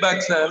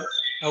feedback, sir.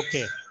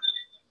 Okay.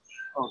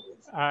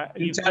 Okay.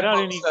 In If chat there are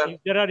box, any, sir. if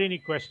there are any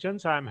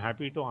questions, I am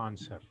happy to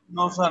answer.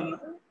 No, sir.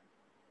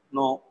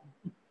 No.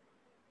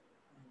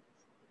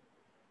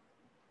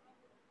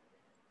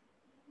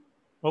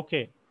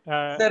 Okay.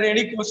 Is there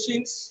any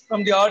questions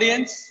from the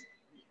audience?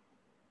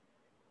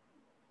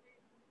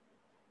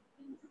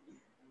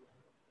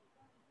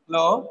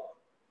 Hello?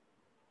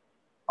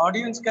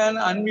 Audience can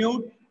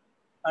unmute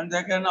and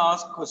they can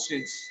ask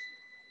questions.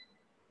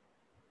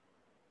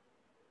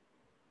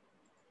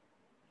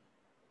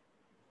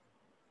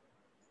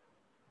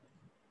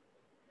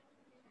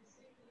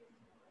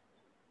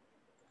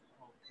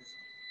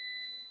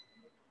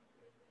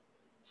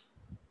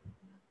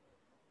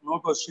 No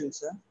questions,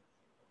 sir.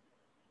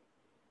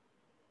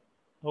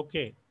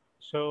 Okay.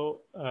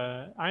 So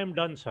I am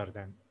done, sir.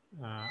 Then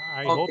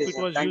I hope Okay, it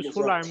sir. was Thank you,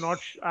 useful. sir. I am not.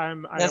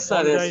 I Yes,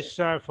 sir. Yes.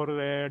 apologize for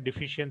the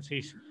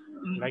deficiencies.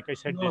 Like I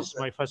said, No, this is sir.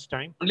 my first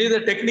time. Only the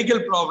technical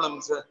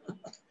problems, sir.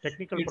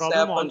 Technical It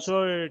problem. happens.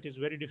 Also, it is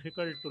very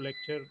difficult to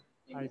lecture.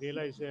 I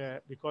realize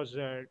because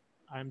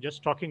I am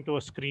just talking to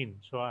a screen,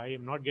 so I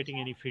am not getting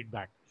any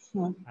feedback.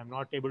 I'm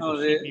not able to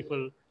No, see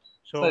people.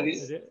 So sorry.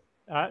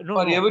 no,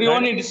 For no.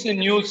 everyone, it is a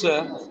new, sir.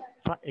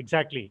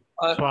 Exactly.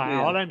 So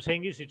Yeah. all I'm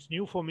saying is it's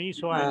new for me.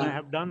 So I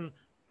have done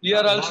We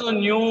are not. also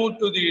new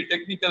to the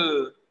technical,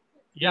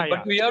 Yeah, but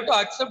yeah. we have to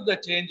accept the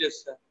changes,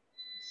 sir.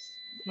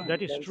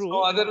 That is There's no true.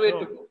 other way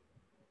to So go.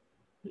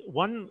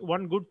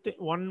 one good thing,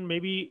 one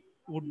maybe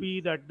would be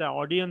that the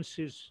audience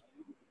is,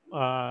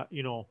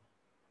 you know,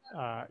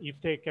 if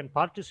they can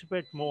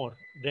participate more,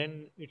 then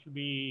it will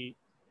be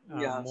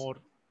Yes. more.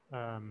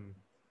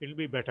 It'll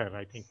be better,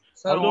 I think.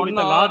 Sir, Although with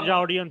one, a large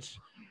audience,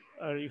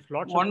 if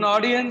lots of one people.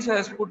 audience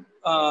has put,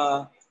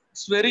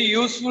 it's very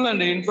useful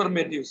and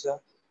informative, sir.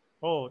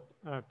 Oh,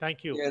 thank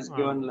He you. has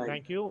given like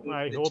Thank you. in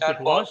I the hope it chat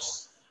was. box.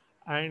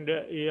 And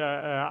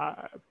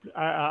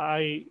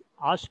I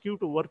ask you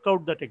to work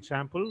out that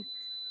example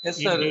Yes,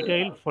 in sir.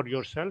 detail for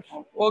yourself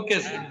Okay,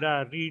 sir.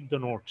 and read the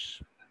notes.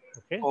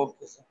 Okay.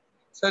 Okay, sir.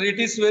 Sir, it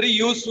is very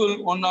useful.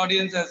 One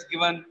audience has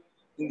given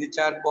in the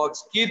chat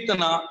box.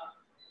 Kirtana,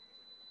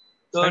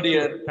 third Thank you.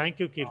 year. Thank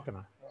you,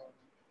 Kirtana.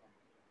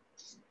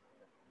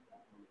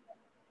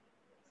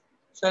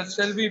 Sir,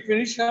 shall we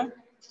finish, sir?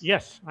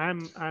 Yes,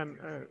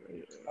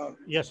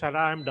 yes, sir,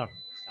 I am done.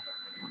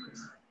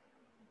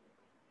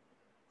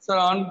 Sir,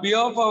 on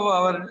behalf of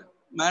our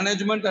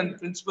management and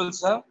principal,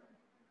 sir,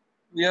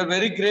 we are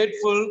very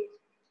grateful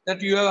that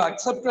you have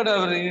accepted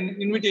our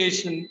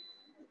invitation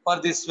for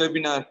this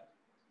webinar.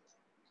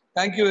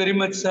 Thank you very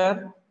much, sir.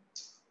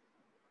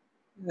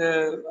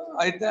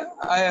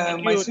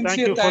 My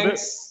sincere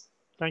thanks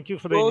thank you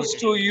for the goes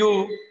to invitation.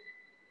 you.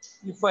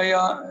 If I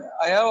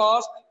have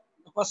asked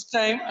the first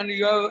time and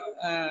you have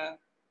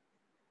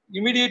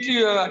immediately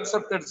you have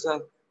accepted, sir.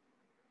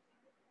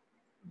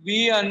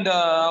 We and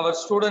our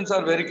students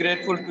are very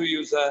grateful to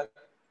you, sir.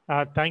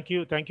 Thank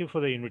you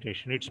for the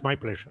invitation. It's my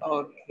pleasure.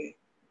 Okay.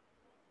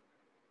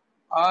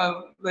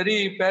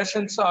 Very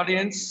patient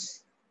audience.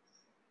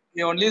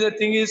 The only the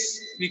thing is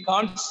we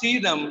can't see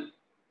them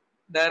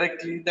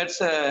directly. That's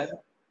a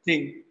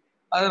thing.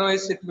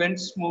 Otherwise, it went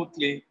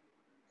smoothly.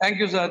 Thank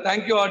you, sir.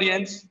 Thank you,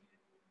 audience.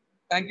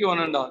 Thank you, one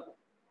and all.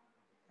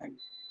 Thank you.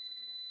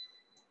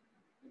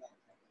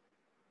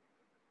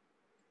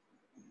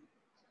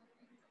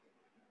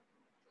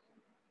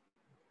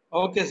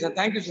 Okay, sir.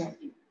 Thank you, sir.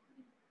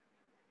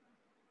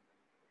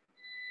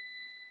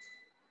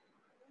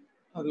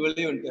 அது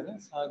வெளியே வந்துட்டாரா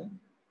sir?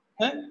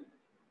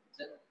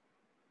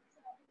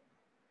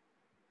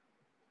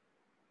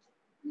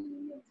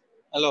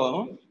 Hello.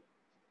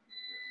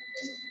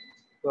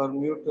 You are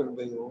muted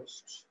by the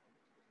host.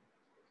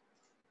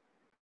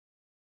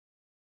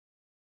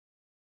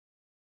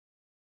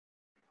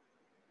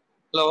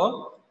 Hello.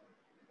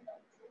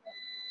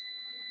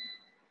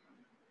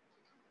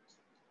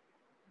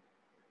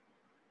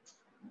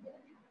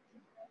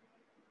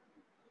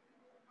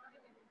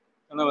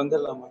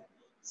 வந்துடலாமா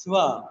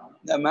சிவா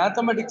இந்த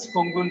mathematics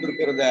பொங்குன்னு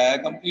இருக்கிறத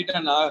கம்ப்ளீட்டா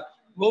நான்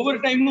ஒவ்வொரு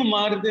டைமும்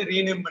மாறுது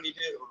ரீநேம்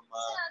பண்ணிட்டே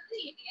இருக்கணுமா?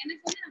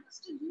 எனக்கு வந்து நான்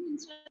ஃபர்ஸ்ட் ஜூம்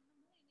இன்ஸ்டால்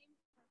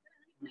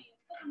பண்ணேன்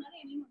எப்ப பண்ணாலும்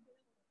என்னையும்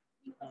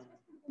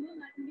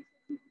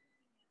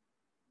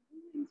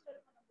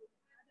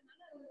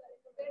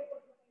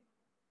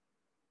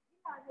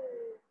அது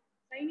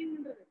சைன் இன்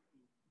பண்றது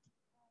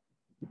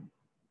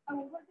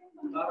ஒவ்வொரு டைம்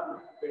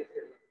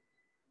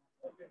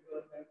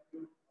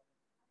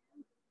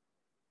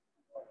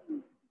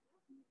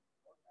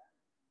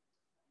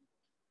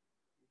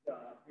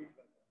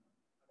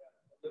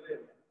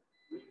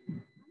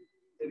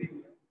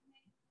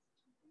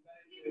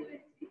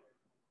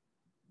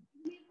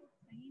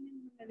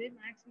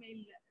மேக்ஸ்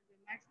மெயில்ல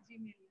மேக்ஸ்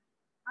ஜிமெயில்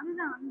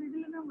அதுதான் அந்த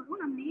இதுல தான்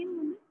வரும். நம்ம நேம்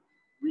வந்து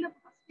உள்ள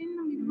ஃபர்ஸ்ட் டைம்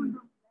நம்ம இது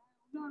பண்றோம்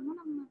உள்ள வரணும்.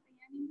 நம்ம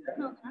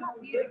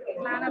அப்படியே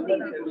பிளான் அப்படி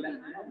இதை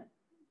கொடுத்ததுனால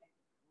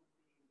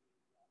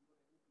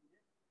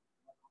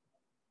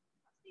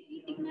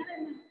 80க்கு மேல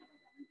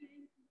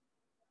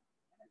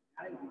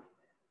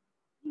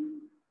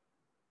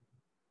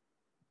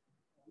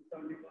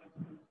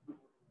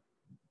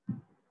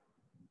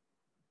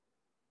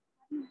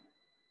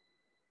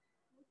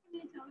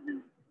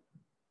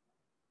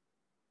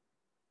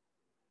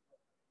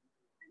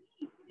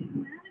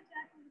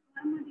சார்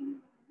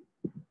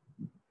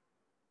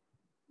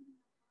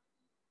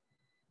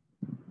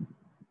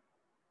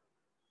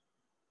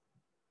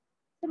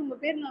உங்க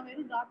பேர் நான்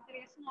வெறும் டாக்டர்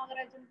எஸ்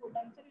நாகராஜன்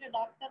போட்டாங்க சார், இல்ல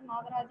டாக்டர்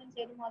நாகராஜன்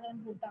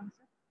சேதுமாதவன் போட்டாங்க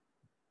சார்.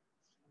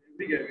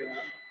 எப்படி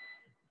கேட்கலாம்?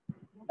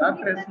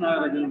 டாக்டர் எஸ்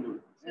நாகராஜன் போடு.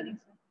 சரிங்க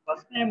sir.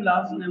 First name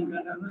last name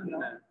கேட்டாங்க.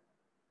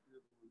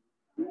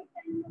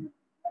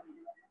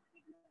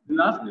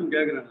 லாஸ்ட் நேம்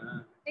கேக்குறாங்க.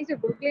 சரி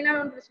சார் கொடுக்கலாம்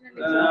ஒன்றும் பிரச்சனை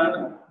இல்லை சார்.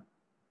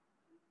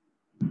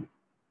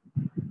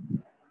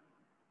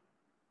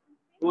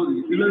 ஓ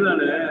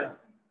இதுலதானே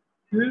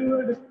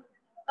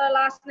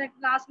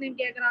லாஸ்ட்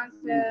நேம் கேக்குறாங்க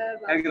சார்.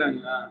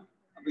 கேக்குறாங்களா?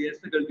 அப்ப எஸ்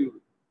கழட்டி விடு.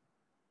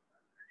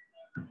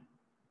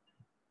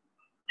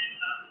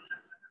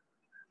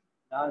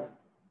 யாரு?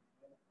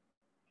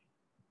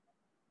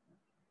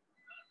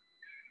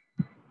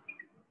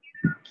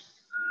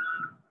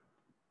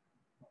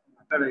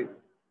 கடை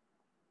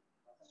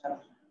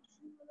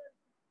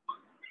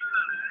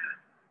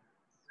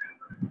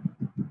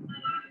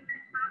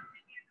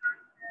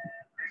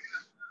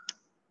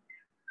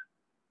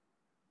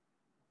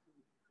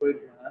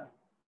போயிருக்கா?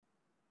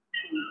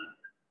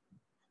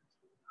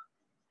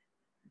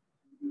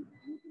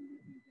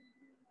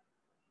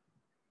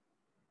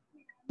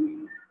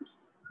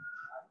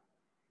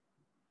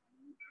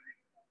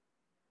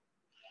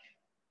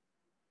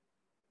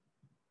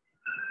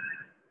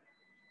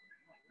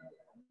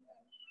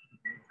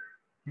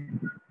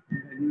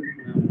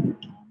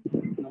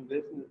 நம்ம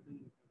பேசுறது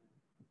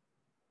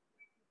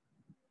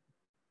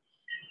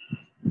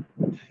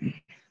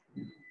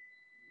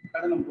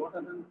கடை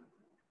போட்டா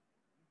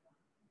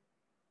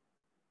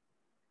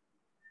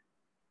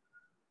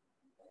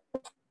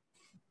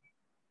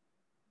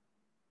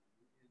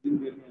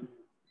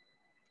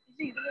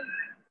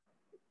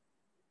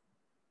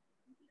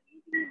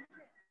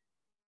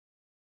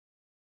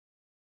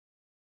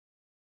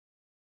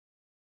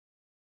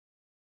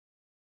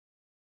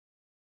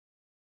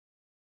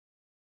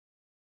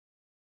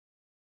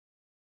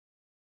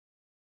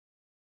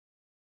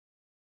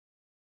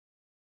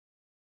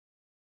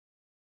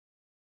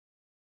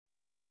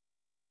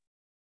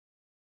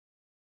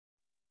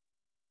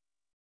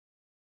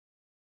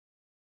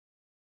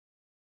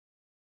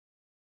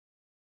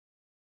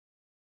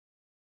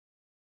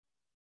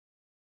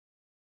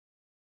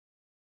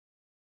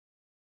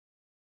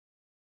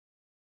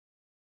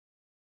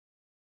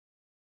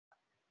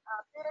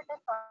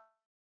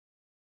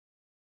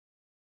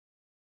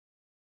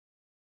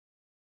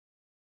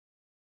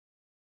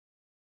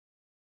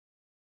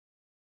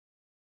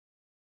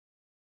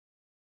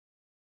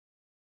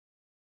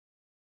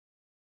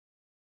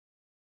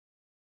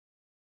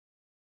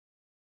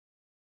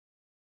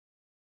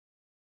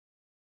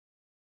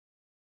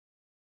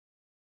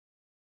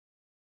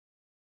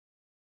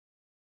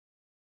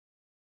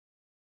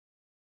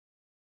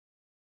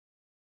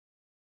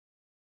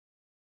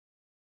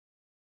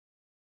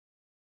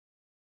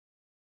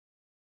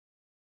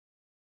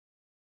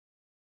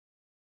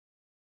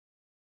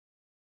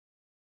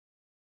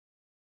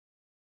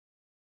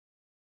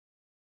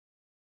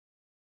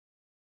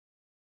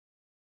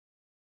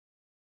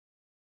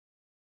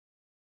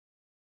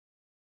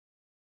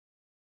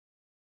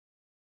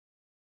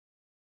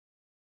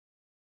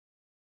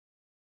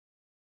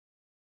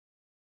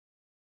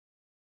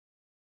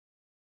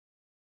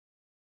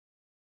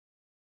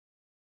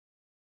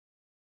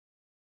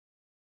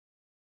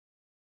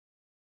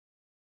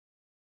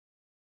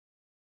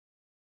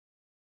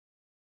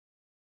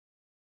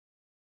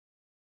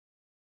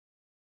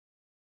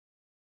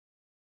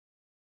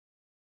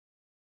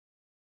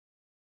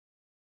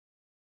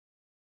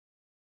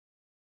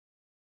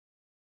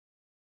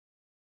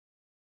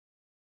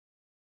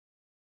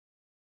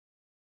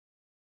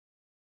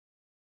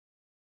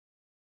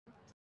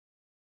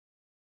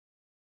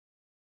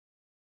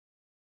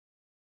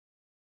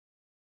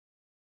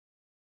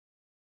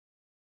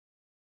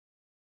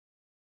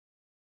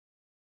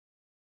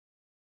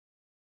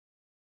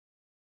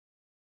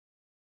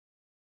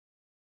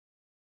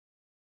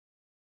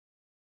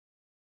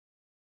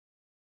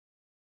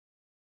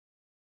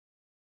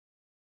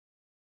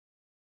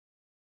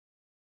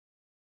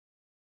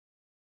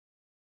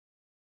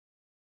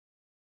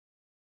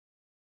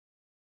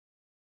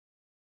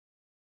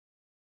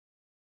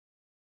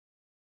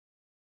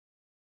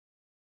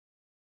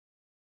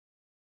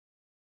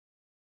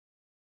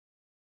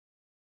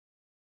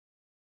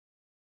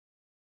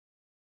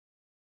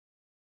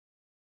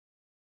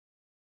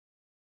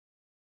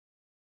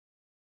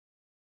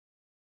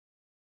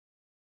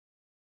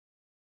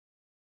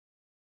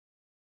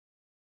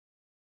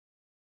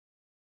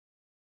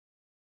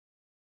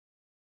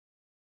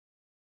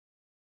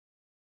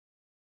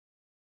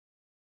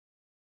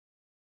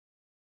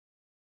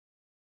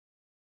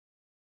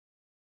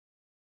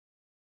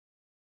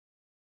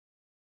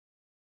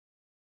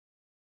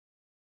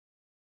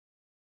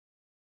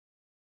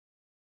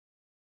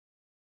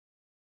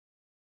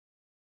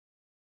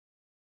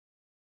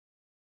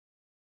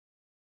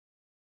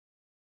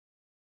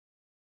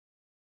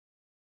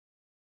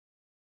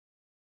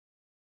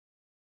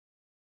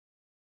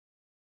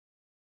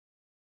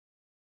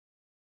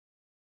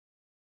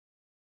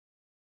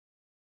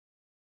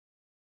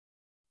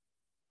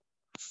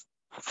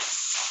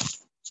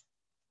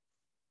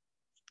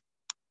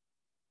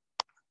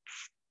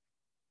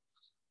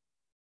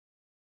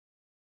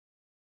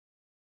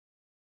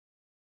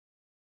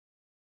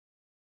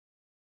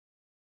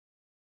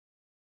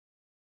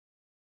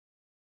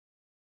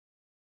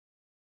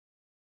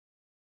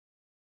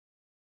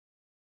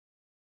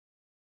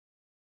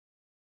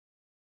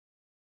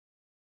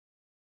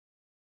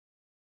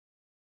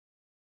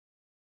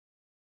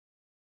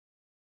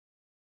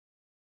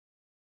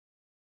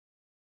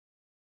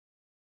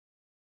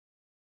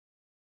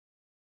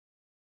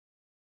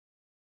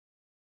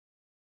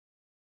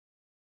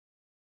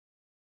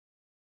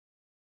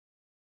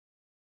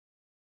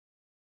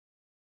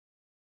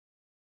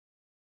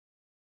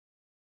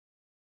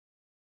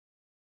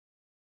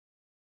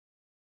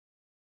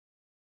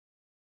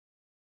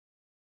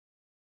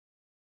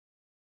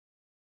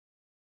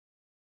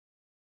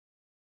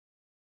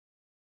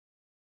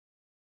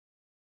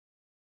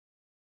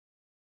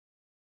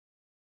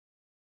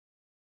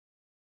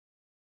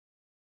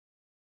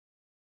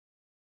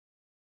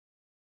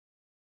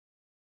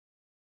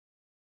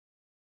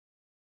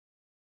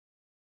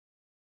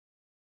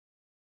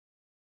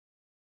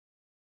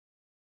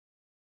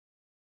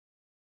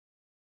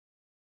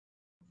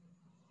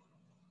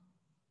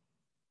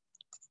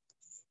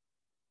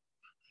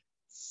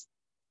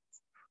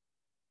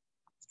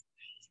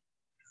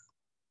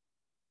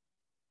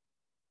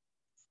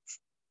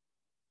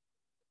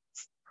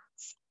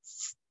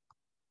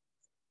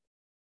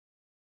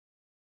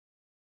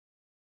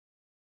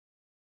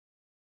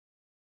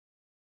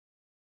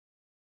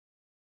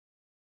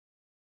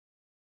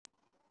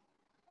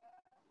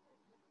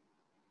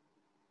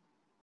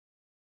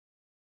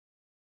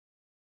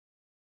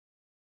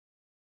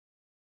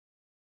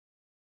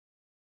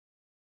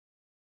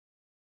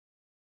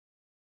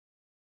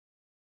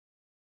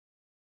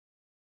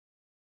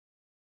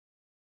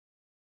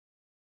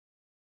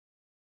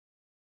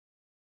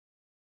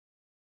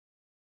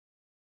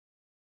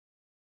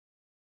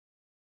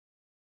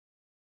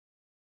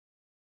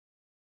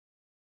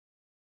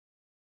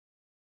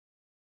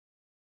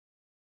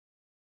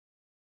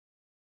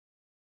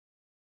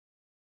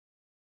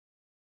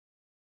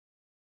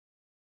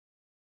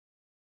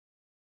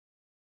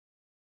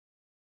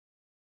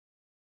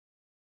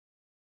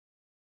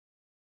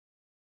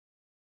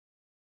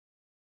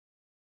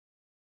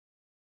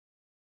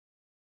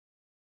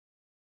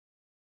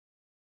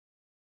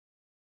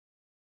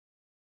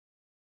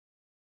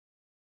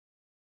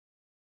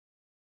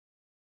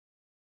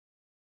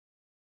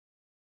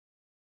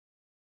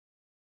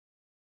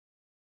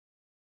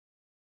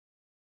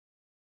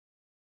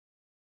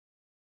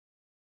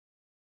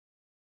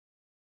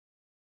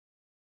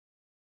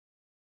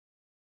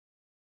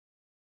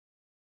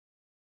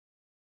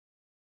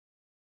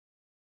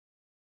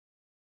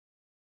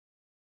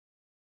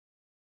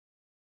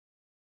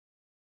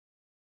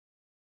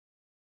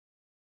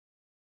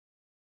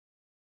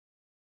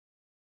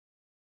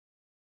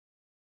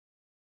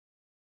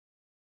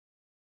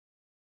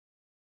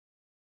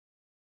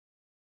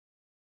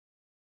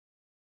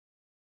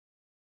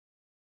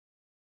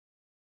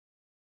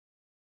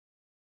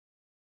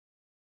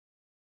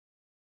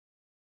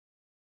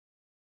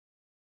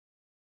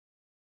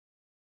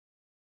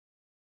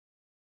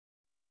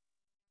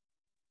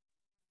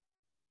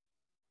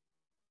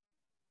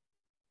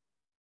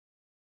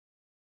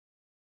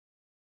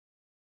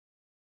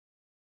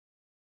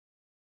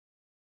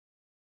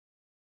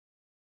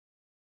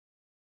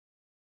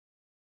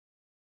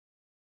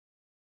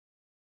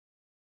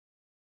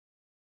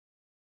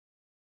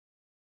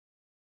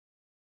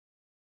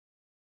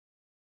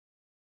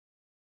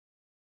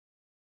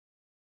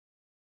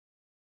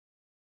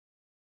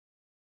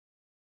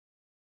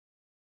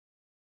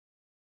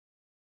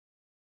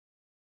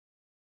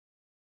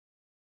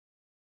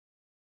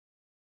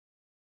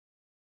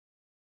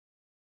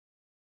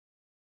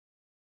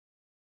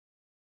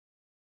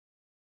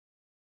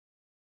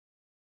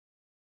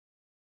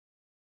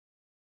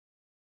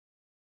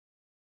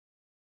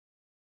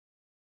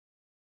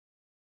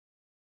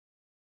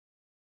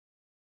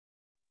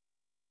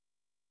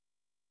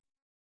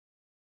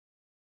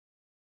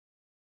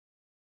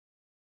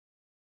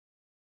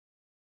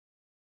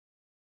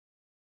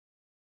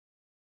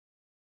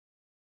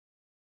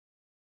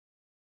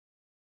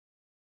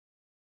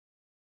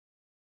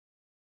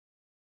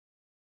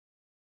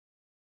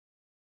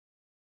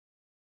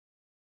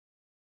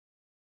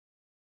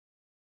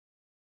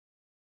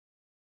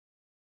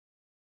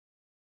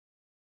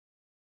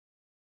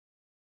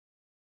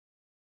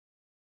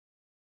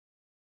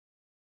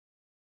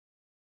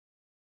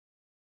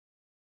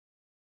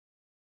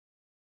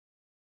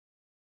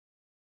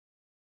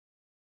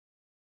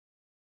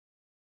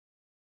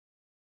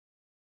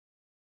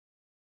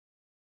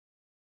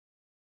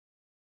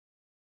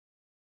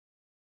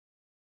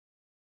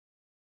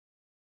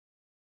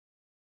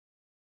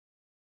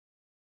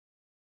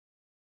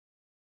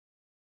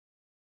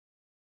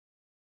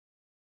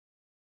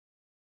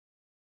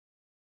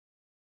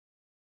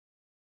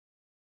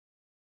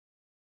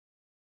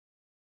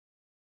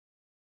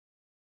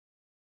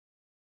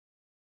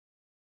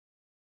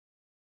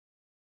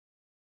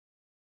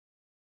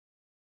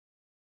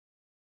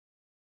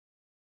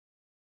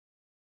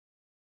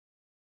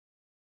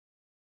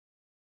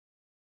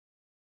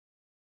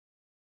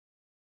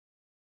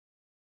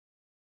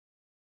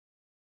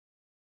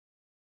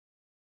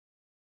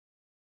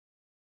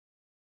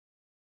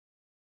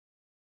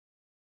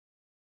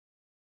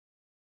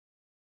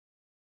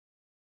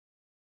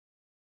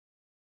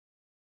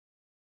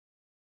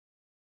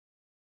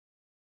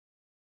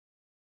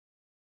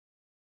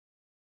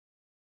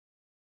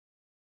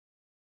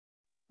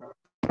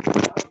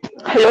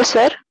Hello,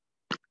 sir.